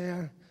fun in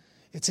there.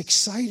 It's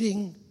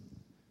exciting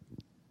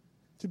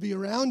to be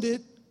around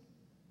it,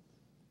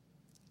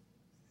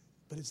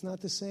 but it's not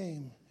the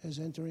same as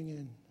entering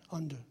in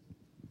under.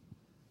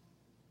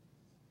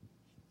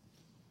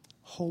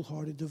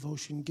 Wholehearted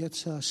devotion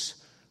gets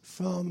us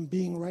from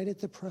being right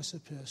at the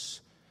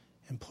precipice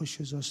and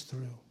pushes us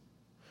through.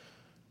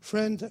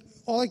 Friend,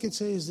 all I can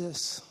say is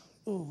this,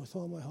 with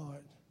all my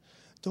heart.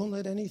 Don't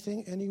let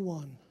anything,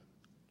 anyone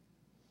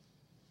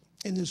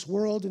in this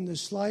world, in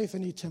this life,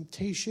 any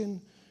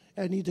temptation,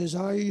 any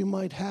desire you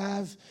might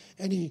have,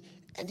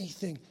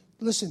 anything.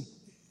 Listen,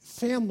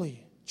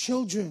 family,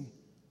 children,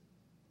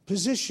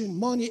 position,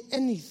 money,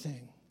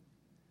 anything,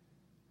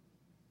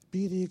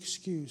 be the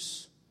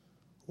excuse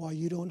why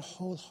you don't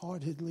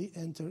wholeheartedly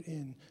enter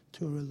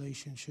into a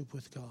relationship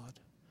with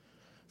God.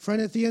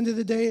 Friend, at the end of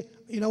the day,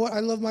 you know what? I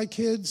love my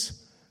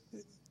kids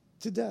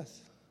to death.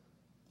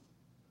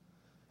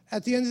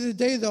 At the end of the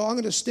day, though, I'm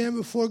going to stand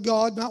before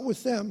God, not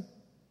with them,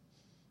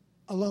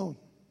 alone.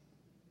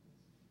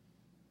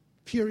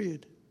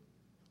 Period.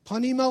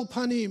 Panim el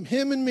panim,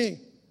 him and me.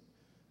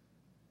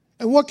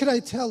 And what could I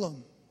tell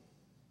him?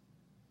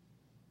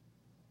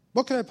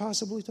 What could I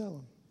possibly tell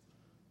him?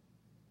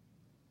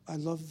 I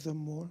love them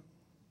more.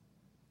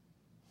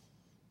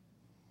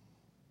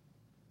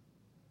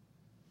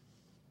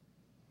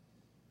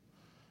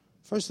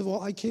 First of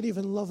all, I can't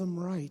even love him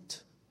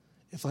right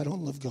if I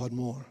don't love God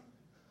more.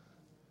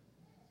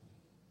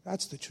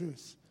 That's the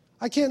truth.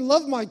 I can't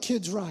love my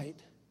kids right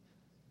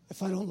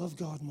if I don't love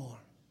God more.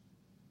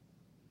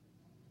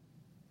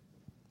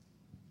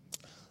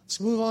 Let's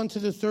move on to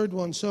the third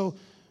one. So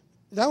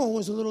that one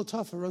was a little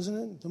tougher, wasn't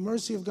it? The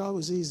mercy of God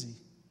was easy.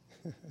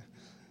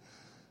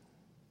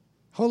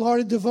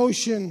 Wholehearted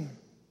devotion.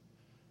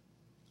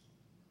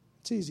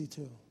 It's easy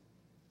too.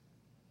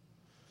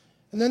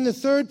 And then the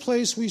third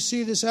place we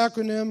see this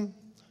acronym,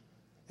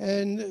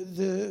 and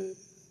the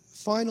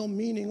final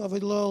meaning of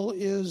it all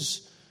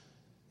is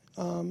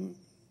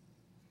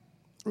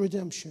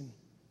redemption.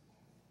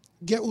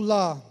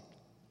 Geulah.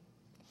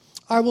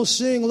 I will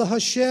sing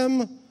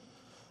LaHashem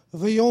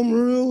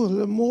v'yomru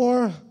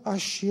lemor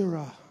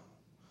ashira.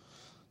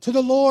 To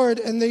the Lord,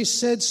 and they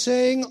said,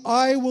 saying,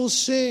 I will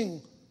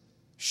sing.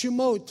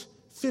 Shemot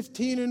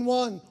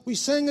 15:1. We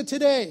sang it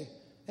today.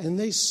 And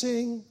they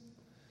sing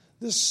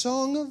the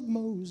song of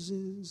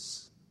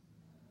Moses,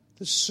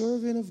 the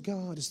servant of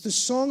God. It's the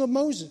song of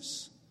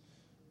Moses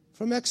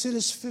from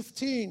Exodus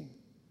 15.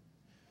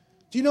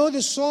 Do you know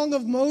the song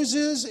of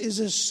Moses is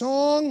a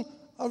song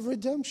of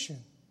redemption?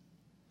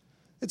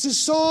 It's a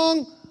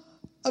song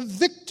of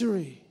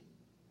victory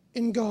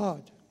in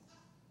God.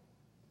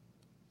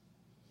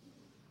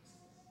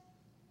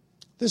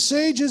 The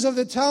sages of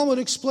the Talmud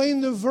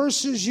explain the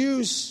verse's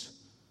use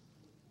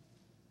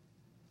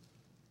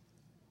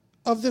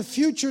of the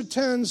future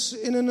tense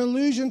in an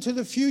allusion to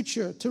the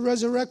future, to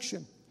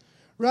resurrection.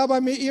 Rabbi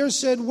Meir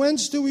said,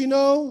 whence do we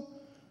know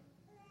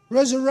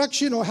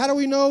resurrection, or how do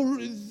we know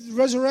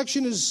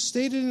resurrection is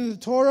stated in the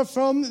Torah?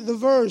 From the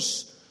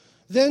verse,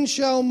 then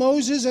shall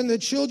Moses and the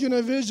children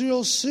of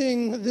Israel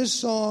sing this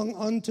song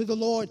unto the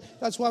Lord.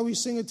 That's why we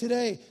sing it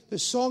today, the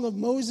song of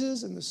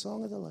Moses and the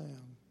song of the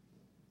Lamb.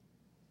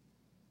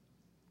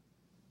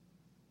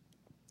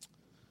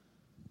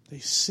 They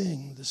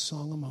sing the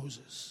song of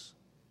Moses.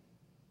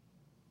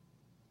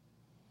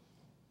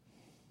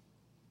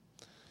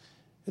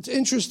 It's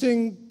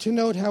interesting to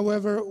note,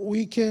 however,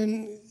 we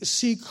can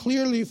see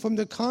clearly from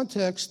the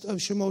context of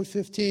Shemot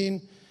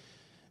 15,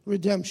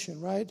 redemption,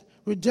 right?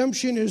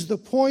 Redemption is the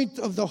point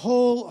of the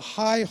whole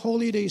high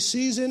holy day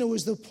season. It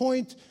was the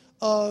point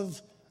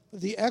of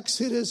the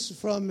Exodus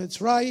from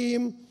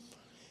Mitzrayim.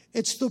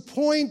 It's the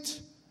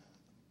point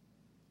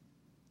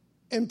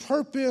and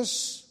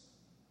purpose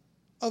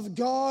of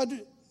God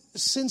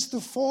since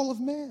the fall of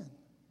man.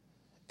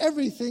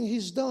 Everything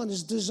he's done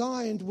is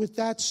designed with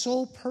that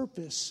sole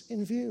purpose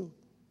in view.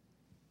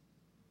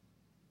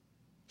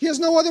 He has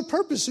no other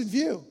purpose in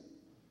view.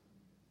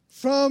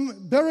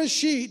 From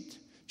Bereshit,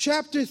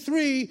 chapter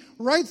 3,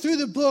 right through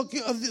the book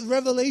of the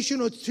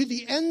Revelation, or to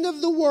the end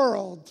of the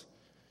world,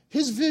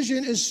 his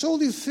vision is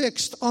solely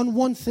fixed on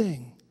one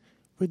thing: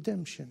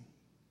 redemption.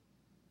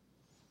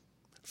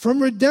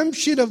 From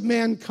redemption of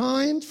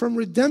mankind, from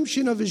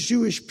redemption of his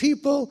Jewish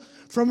people,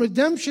 from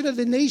redemption of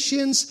the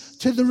nations,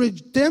 to the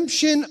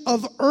redemption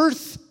of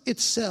earth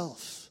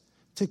itself,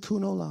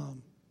 tikkun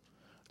olam,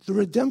 the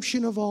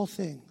redemption of all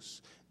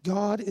things.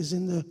 God is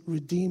in the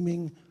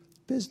redeeming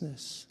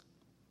business.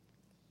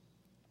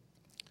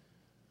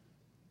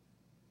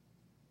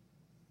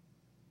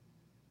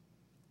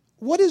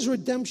 What is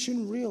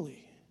redemption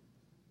really?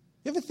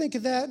 You ever think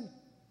of that?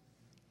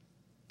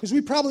 Because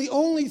we probably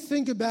only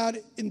think about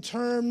it in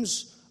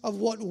terms of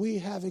what we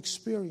have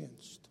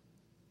experienced.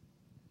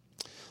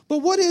 But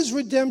what is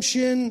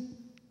redemption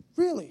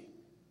really?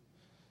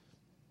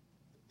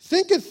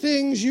 Think of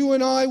things you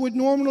and I would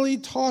normally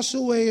toss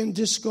away and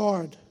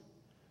discard,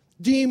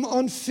 deem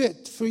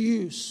unfit for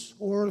use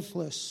or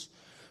worthless.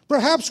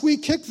 Perhaps we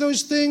kick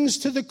those things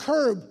to the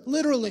curb,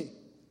 literally.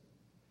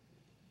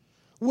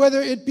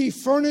 Whether it be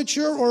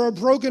furniture or a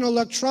broken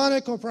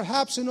electronic or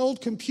perhaps an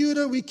old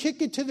computer, we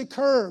kick it to the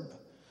curb.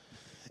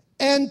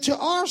 And to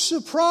our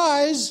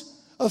surprise,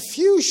 a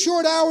few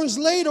short hours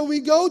later, we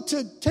go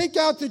to take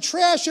out the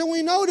trash and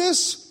we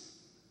notice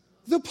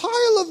the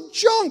pile of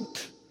junk,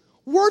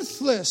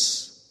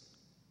 worthless,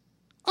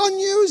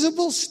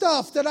 unusable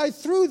stuff that I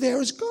threw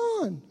there is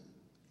gone.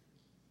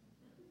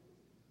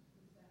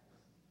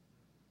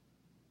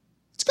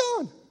 It's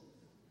gone.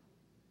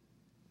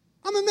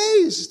 I'm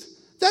amazed.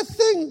 That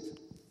thing,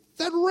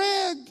 that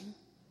rag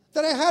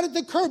that I had at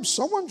the curb,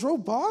 someone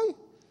drove by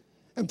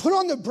and put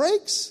on the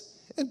brakes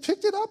and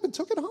picked it up and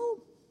took it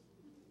home.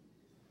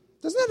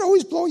 Doesn't that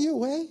always blow you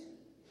away?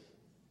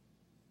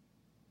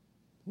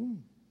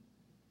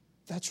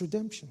 That's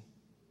redemption.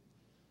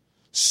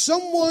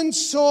 Someone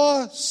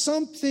saw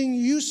something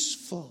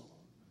useful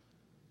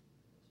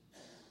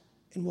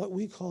in what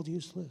we called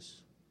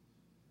useless.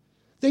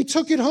 They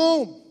took it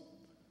home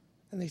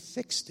and they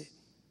fixed it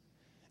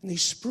and they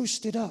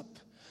spruced it up.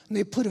 And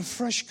they put a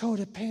fresh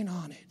coat of paint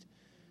on it.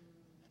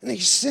 And they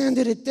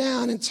sanded it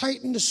down and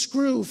tightened the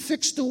screw,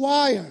 fixed the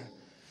wire,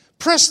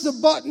 pressed the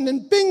button,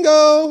 and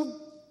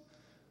bingo!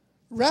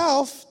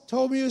 Ralph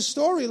told me a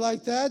story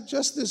like that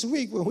just this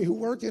week when we were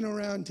working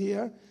around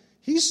here.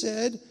 He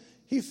said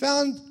he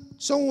found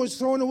someone was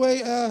throwing away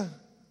a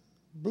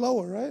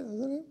blower, right?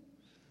 Isn't it?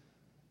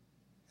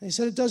 And he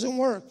said it doesn't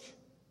work.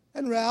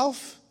 And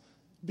Ralph,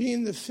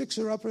 being the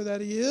fixer-upper that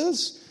he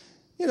is,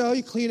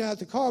 you clean out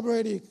the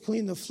carburetor, you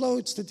clean the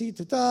floats,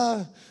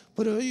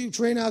 you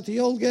drain out the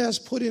old gas,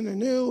 put in the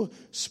new,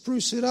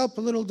 spruce it up,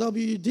 a little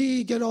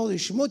WD, get all the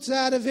schmutz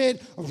out of it.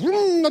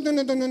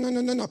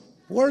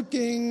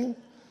 Working.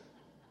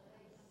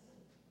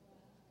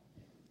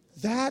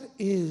 That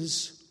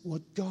is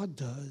what God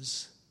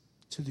does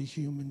to the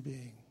human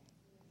being.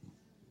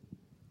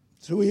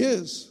 That's who he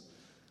is.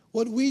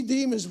 What we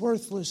deem as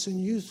worthless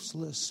and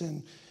useless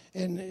and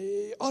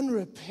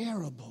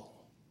unrepairable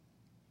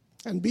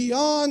and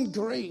beyond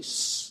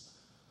grace,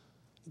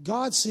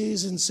 God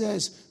sees and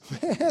says,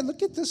 man,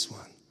 look at this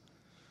one.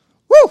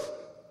 Woo!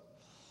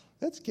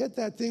 Let's get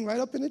that thing right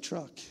up in the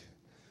truck.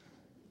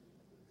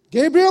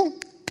 Gabriel,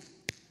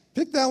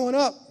 pick that one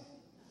up.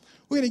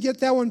 We're going to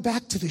get that one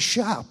back to the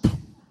shop.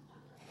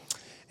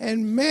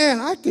 And man,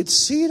 I could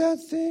see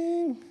that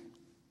thing.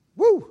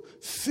 Woo!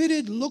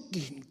 Fitted,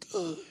 looking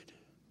good.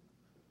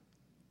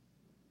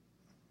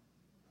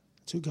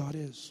 That's who God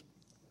is.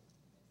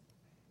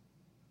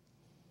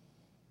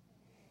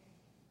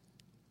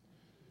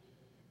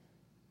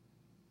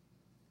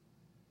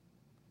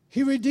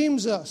 He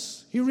redeems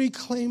us. He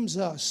reclaims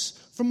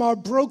us from our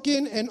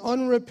broken and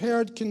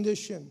unrepaired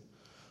condition,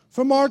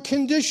 from our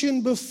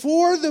condition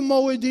before the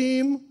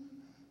Moedim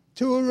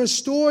to a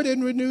restored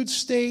and renewed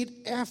state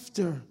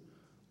after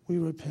we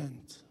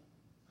repent.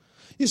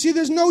 You see,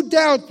 there's no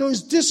doubt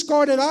those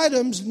discarded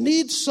items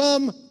need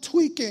some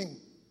tweaking.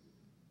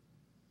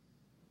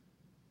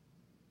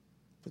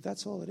 But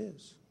that's all it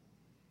is.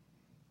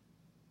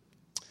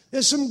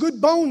 There's some good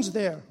bones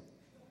there.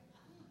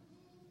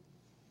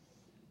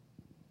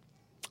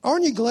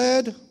 Aren't you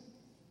glad?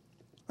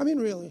 I mean,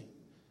 really.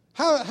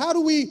 How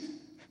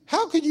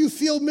could you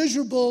feel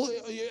miserable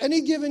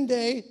any given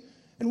day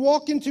and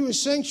walk into a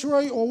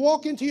sanctuary or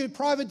walk into your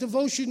private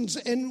devotions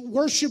and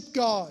worship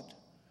God?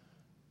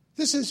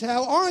 This is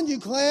how. Aren't you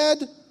glad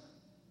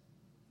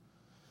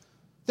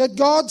that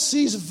God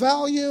sees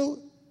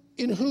value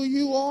in who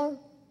you are?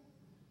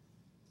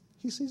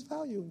 He sees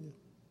value in you.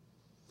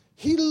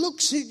 He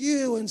looks at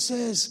you and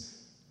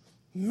says,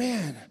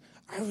 man,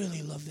 I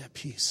really love that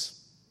piece.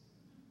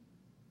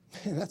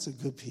 Man, that's a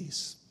good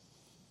piece.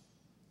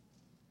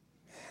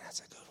 Man, that's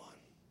a good one.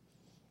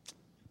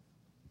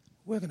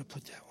 We're going to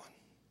put that one.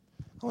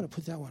 I want to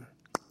put that one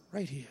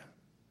right here.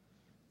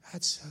 I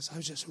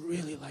just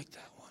really like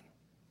that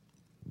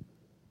one.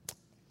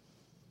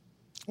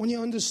 When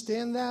you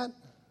understand that,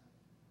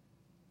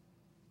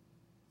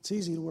 it's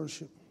easy to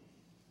worship.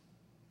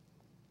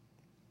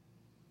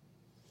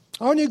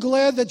 Aren't you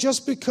glad that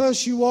just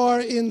because you are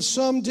in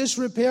some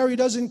disrepair, He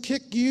doesn't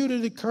kick you to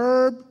the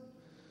curb?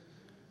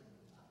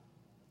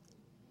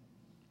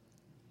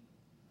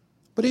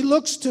 But He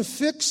looks to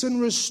fix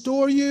and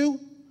restore you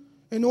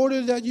in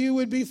order that you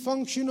would be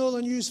functional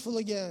and useful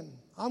again.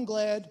 I'm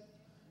glad.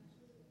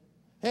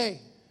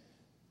 Hey,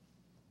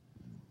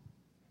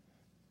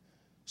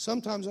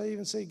 sometimes I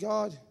even say,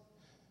 God,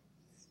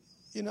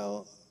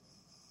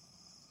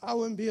 I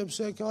wouldn't be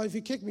upset, God, if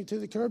you kicked me to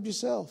the curb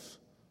yourself.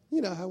 You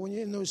know how when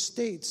you're in those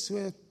states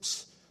where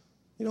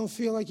you don't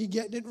feel like you're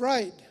getting it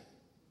right.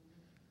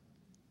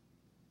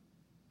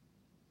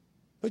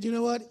 But you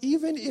know what?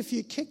 Even if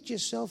you kicked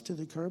yourself to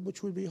the curb,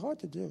 which would be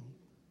hard to do,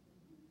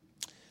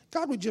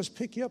 God would just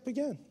pick you up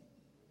again.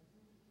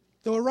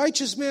 Though a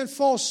righteous man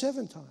falls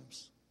 7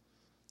 times,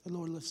 the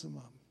Lord lifts him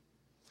up.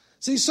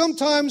 See,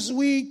 sometimes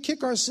we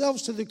kick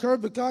ourselves to the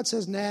curb, but God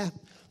says, nah,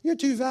 you're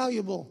too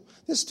valuable.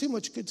 There's too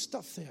much good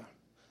stuff there.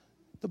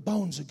 The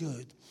bones are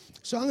good.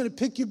 So I'm going to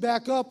pick you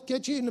back up,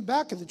 get you in the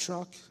back of the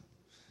truck,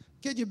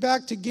 get you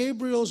back to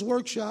Gabriel's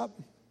workshop,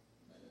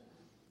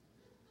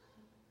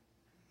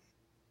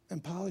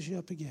 and polish you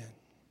up again.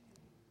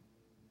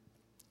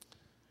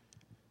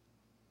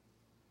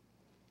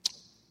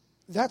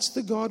 That's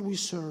the God we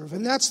serve.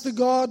 And that's the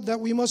God that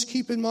we must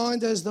keep in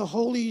mind as the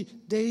holy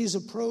days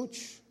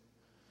approach.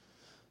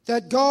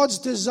 That God's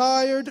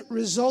desired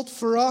result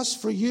for us,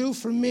 for you,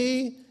 for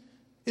me,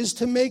 is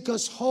to make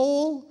us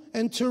whole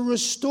and to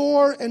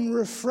restore and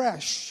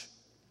refresh.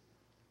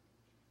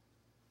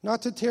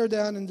 Not to tear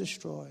down and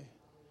destroy.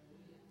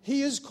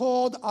 He is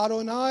called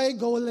Adonai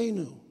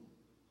Goelenu.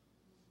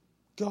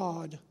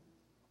 God,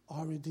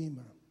 our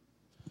Redeemer.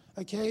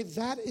 Okay,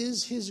 that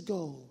is His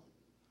goal.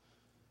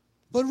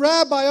 But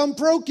Rabbi, I'm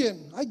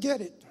broken. I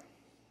get it.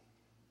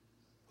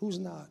 Who's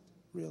not,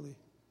 really?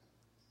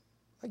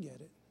 I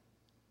get it.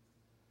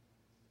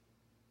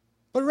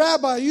 But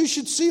Rabbi, you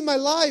should see my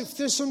life.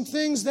 There's some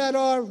things that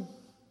are...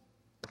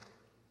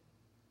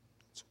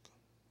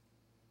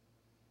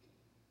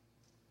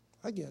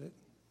 I get it.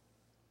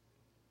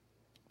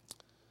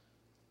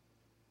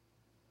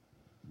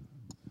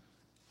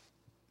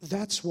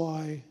 That's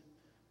why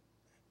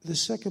the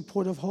second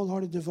point of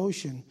wholehearted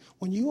devotion,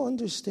 when you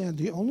understand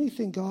the only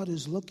thing God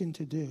is looking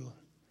to do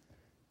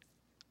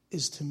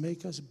is to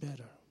make us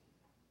better.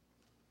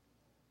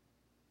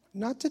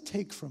 Not to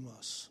take from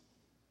us,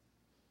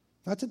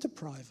 not to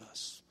deprive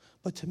us,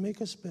 but to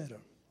make us better.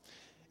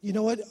 You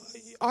know what?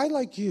 I,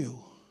 like you,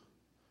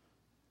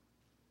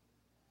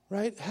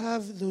 right,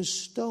 have those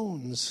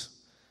stones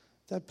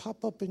that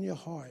pop up in your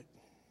heart.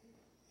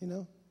 You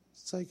know?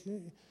 It's like,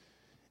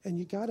 and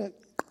you got to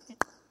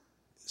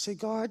say,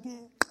 God,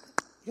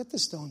 get the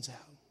stones out.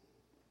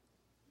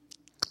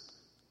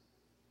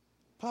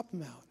 Pop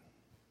them out.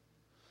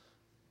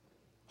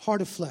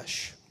 Heart of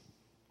flesh.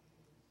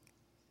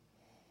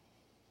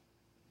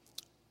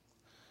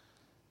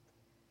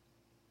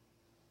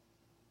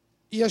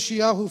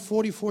 Yeshayahu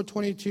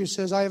 44:22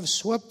 says, I have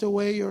swept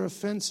away your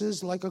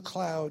offenses like a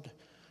cloud,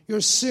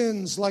 your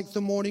sins like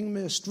the morning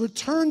mist.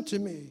 Return to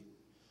me,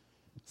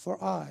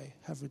 for I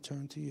have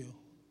returned to you.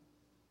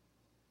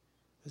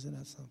 Isn't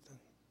that something?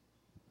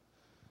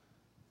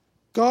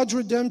 God's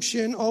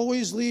redemption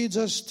always leads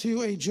us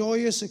to a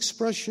joyous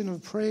expression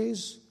of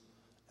praise,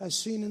 as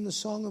seen in the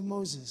Song of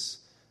Moses.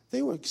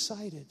 They were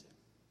excited.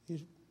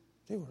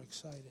 They were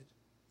excited.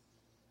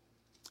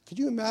 Could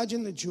you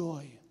imagine the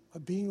joy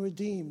of being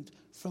redeemed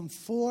from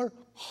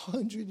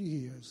 400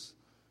 years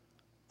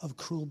of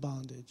cruel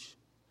bondage?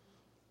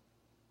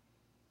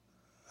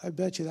 I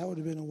bet you that would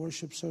have been a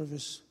worship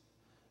service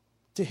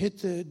to hit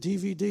the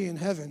DVD in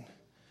heaven.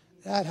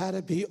 That had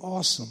to be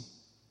awesome.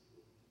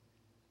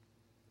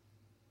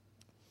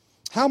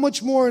 How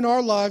much more in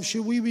our lives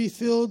should we be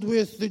filled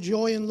with the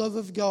joy and love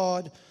of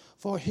God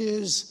for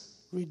His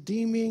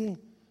redeeming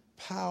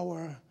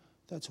power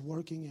that's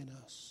working in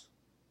us?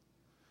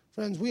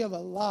 Friends, we have a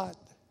lot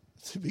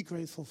to be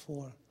grateful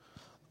for.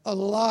 A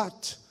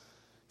lot.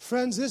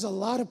 Friends, there's a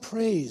lot of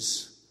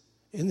praise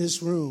in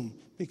this room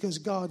because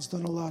God's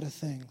done a lot of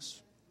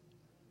things.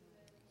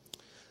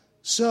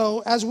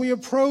 So as we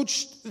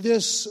approach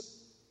this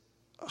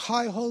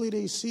high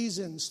holiday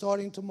season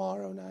starting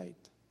tomorrow night,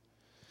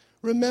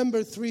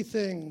 remember 3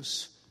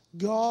 things.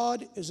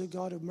 God is a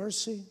God of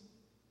mercy.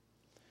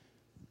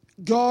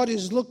 God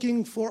is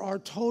looking for our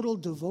total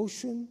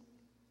devotion.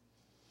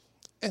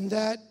 And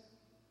that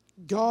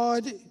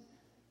God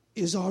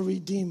is our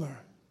Redeemer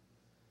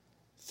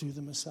through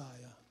the Messiah.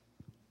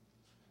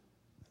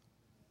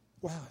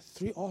 Wow,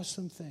 3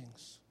 awesome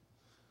things.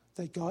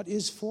 That God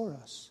is for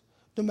us.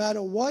 No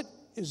matter what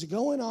is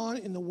going on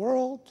in the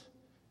world,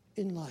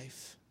 in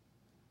life,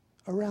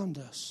 around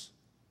us.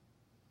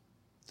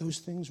 those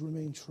things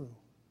remain true.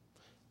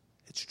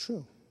 It's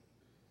true.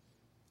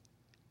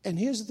 And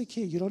here's the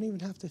key. You don't even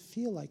have to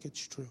feel like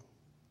it's true.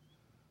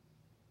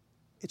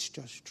 It's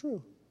just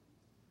true.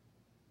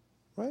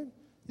 Right?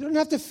 You don't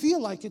have to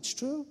feel like it's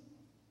true.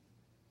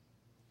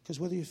 Because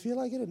whether you feel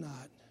like it or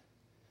not,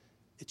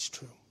 it's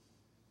true.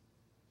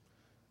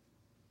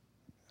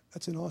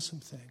 That's an awesome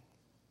thing.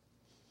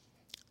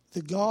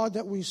 The God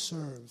that we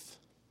serve,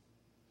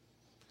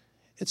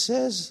 it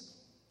says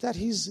that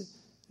he's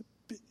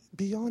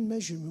beyond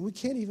measurement. We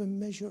can't even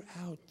measure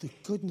out the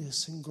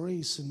goodness and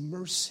grace and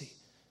mercy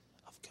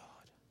of God.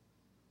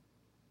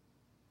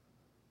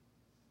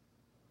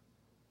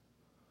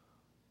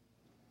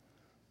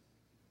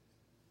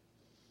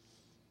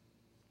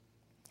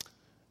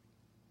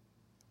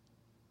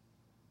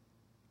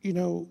 You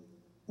know,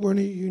 we're in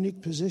a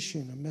unique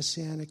position, a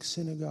Messianic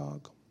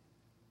synagogue.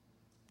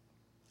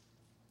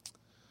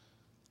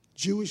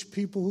 Jewish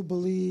people who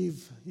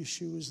believe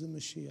Yeshua is the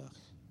Mashiach.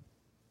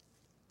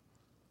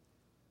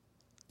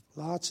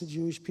 Lots of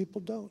Jewish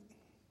people don't.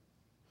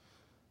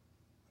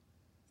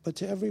 But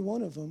to every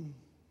one of them,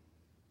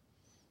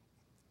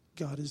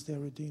 God is their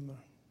Redeemer.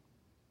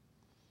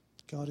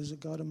 God is a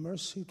God of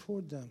mercy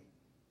toward them.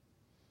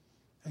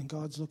 And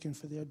God's looking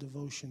for their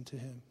devotion to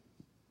him.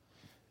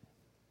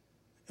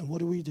 And what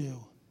do?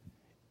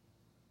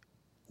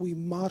 We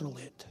model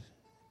it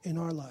in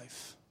our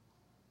life.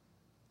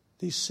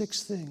 These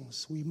 6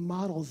 things, we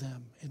model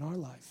them in our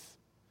life.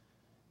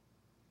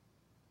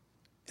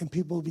 And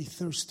people will be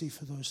thirsty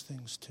for those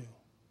things too.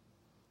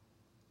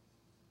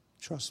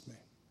 Trust me.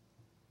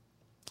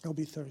 They'll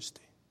be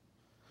thirsty.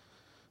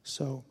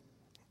 So,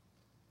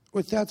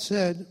 with that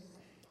said,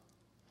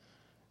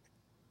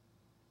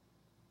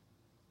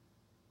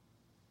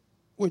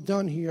 we're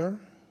done here.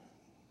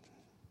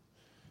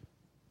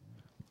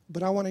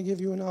 But I want to give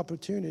you an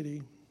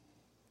opportunity.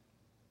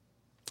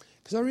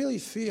 Because I really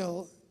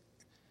feel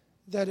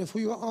that if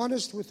we were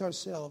honest with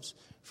ourselves,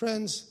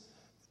 friends,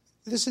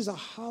 this is a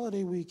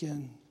holiday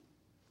weekend.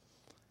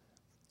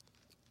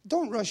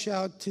 Don't rush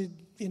out to,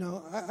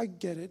 I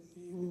get it.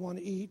 We want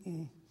to eat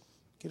and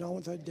get on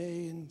with our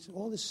day and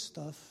all this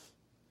stuff.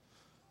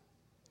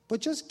 But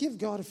just give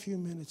God a few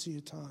minutes of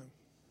your time.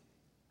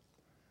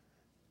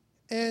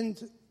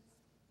 And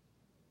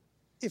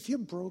if you're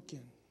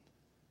broken,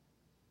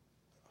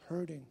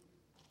 hurting,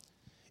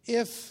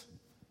 if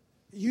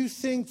you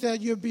think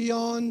that you're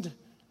beyond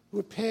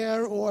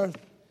repair, or,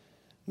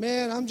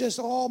 man, I'm just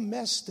all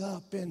messed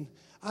up and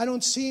I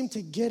don't seem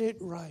to get it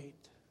right,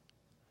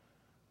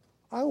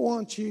 I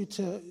want you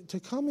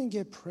to come and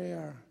get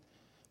prayer,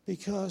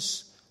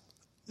 because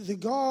the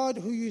God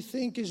who you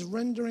think is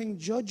rendering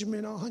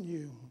judgment on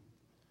you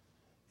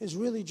is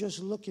really just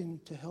looking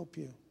to help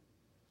you,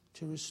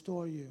 to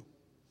restore you,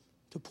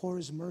 to pour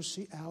his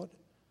mercy out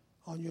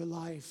on your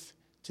life,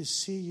 to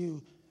see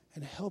you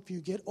and help you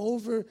get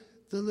over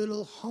the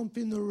little hump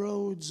in the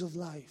roads of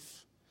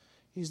life.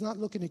 He's not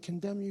looking to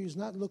condemn you. He's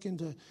not looking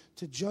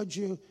to judge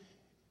you.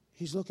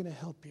 He's looking to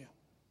help you.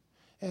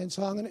 And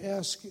so I'm going to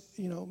ask,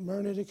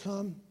 Myrna to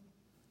come.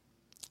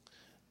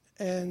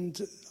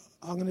 And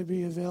I'm going to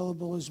be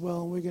available as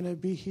well. And we're going to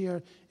be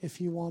here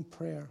if you want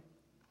prayer.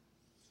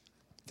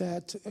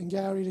 And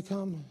Gary to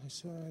come.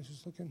 Sorry, I was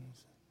just looking.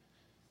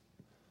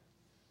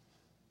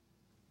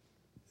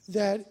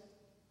 That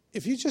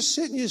if you just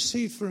sit in your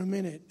seat for a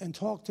minute and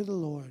talk to the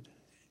Lord.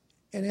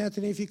 And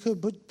Anthony, if you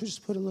could,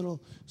 just put a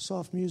little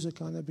soft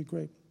music on, that'd be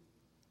great.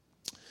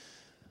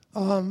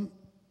 I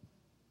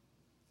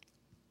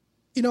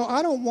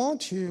don't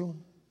want you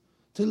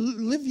to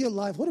live your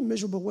life. What a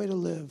miserable way to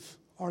live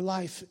our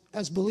life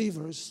as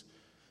believers,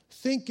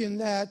 thinking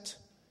that,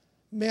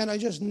 man, I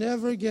just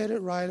never get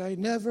it right. I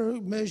never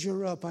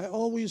measure up. I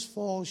always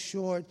fall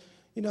short.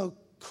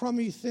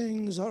 Crummy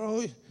things are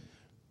always...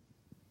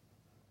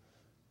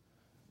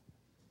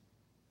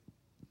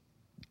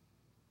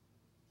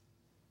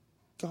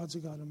 God's a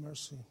God of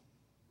mercy.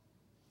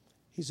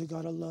 He's a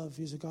God of love.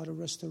 He's a God of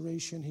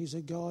restoration. He's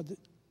a God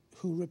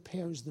who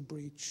repairs the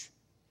breach.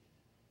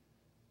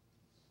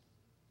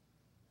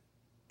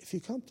 If you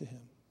come to him.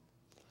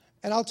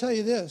 And I'll tell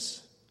you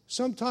this,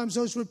 sometimes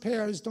those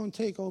repairs don't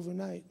take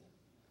overnight.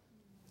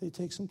 They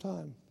take some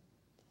time.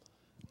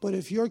 But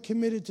if you're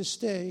committed to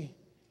stay,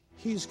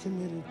 he's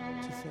committed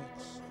to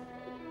fix.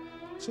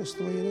 It's just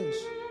the way it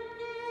is.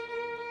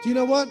 Do you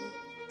know what?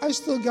 I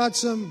still got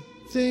some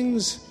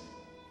things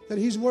that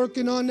he's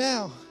working on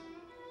now,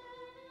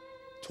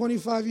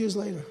 25 years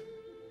later.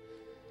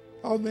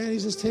 Oh man,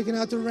 he's just taking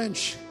out the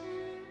wrench.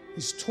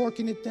 He's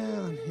torquing it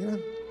down,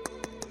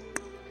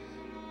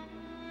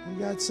 We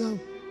got some.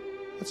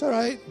 That's all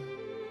right.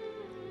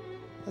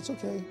 That's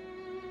okay.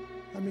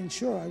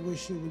 Sure, I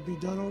wish it would be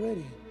done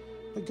already.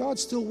 But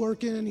God's still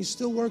working, and he's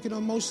still working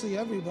on mostly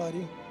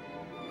everybody.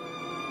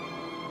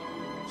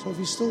 So if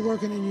he's still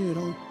working in you,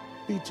 don't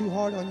be too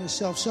hard on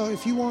yourself. So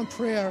if you want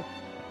prayer,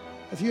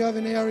 if you have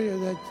an area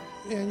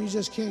and you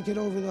just can't get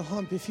over the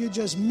hump, if you're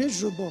just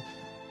miserable,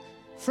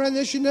 friend,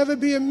 there should never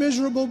be a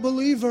miserable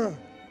believer,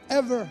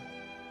 ever.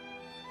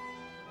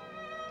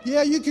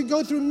 Yeah, you can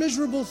go through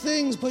miserable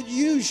things, but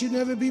you should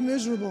never be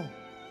miserable.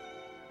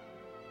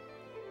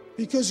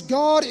 Because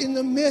God, in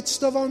the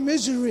midst of our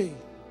misery,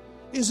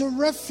 is a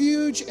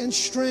refuge and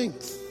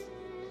strength.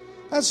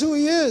 That's who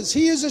He is.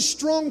 He is a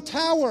strong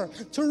tower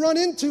to run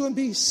into and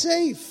be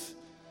safe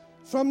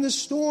from the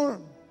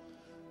storm.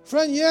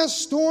 Friend, yes,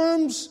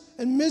 storms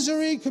and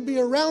misery could be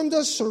around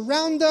us,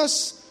 surround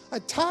us,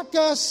 attack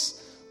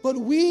us, but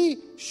we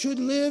should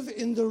live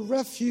in the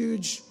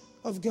refuge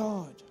of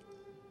God.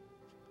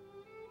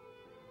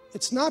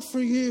 It's not for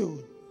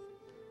you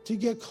to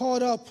get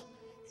caught up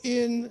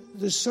in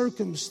the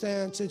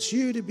circumstance. It's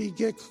you to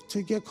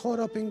get caught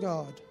up in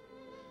God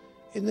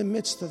in the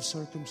midst of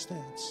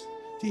circumstance.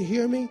 Do you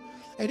hear me?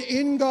 And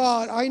in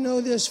God, I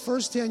know this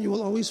firsthand, you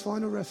will always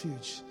find a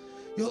refuge.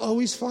 You'll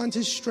always find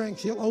His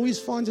strength. You'll always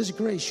find His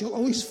grace. You'll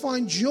always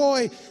find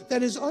joy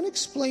that is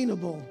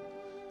unexplainable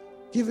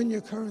given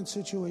your current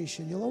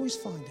situation. You'll always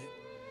find it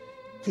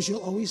because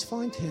you'll always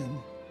find Him,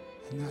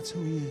 and that's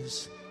who He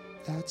is.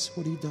 That's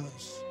what He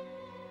does.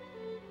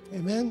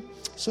 Amen?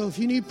 So if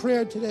you need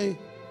prayer today,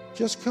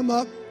 just come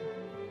up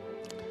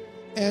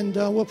and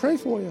we'll pray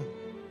for you.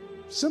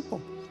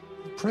 Simple.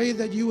 Pray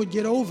that you would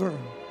get over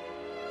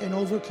and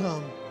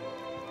overcome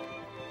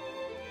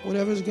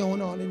whatever's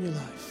going on in your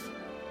life.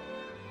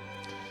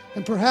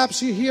 And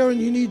perhaps you're here and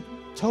you need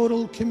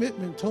total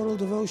commitment, total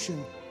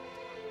devotion.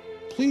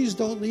 Please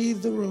don't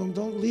leave the room.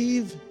 Don't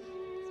leave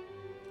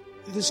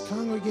this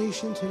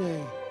congregation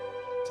today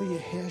till you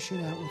hash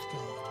it out with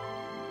God.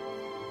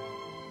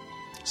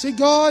 Say,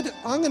 God,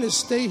 I'm going to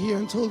stay here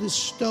until this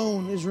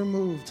stone is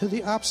removed, till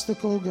the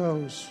obstacle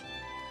goes.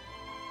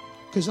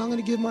 Because I'm going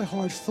to give my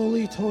heart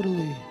fully,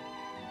 totally,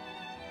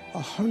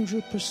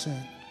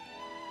 100%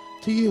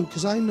 to you.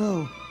 Because I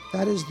know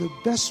that is the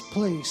best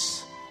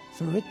place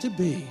for it to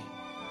be,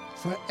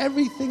 for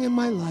everything in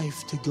my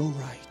life to go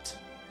right.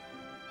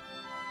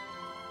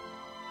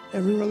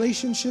 Every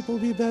relationship will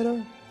be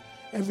better.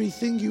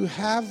 Everything you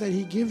have that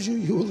He gives you,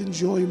 you will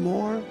enjoy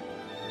more.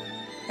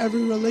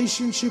 Every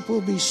relationship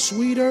will be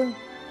sweeter.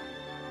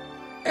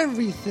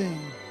 Everything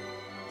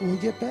will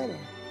get better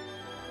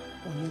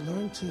when you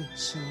learn to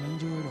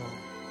surrender it all.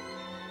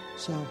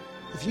 So,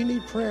 if you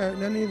need prayer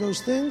in any of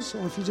those things,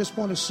 or if you just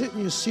want to sit in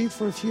your seat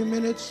for a few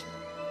minutes,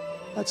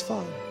 that's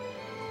fine.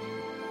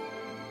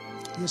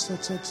 Yes,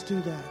 let's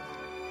do that.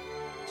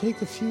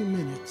 Take a few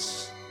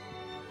minutes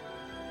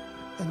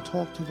and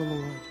talk to the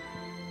Lord.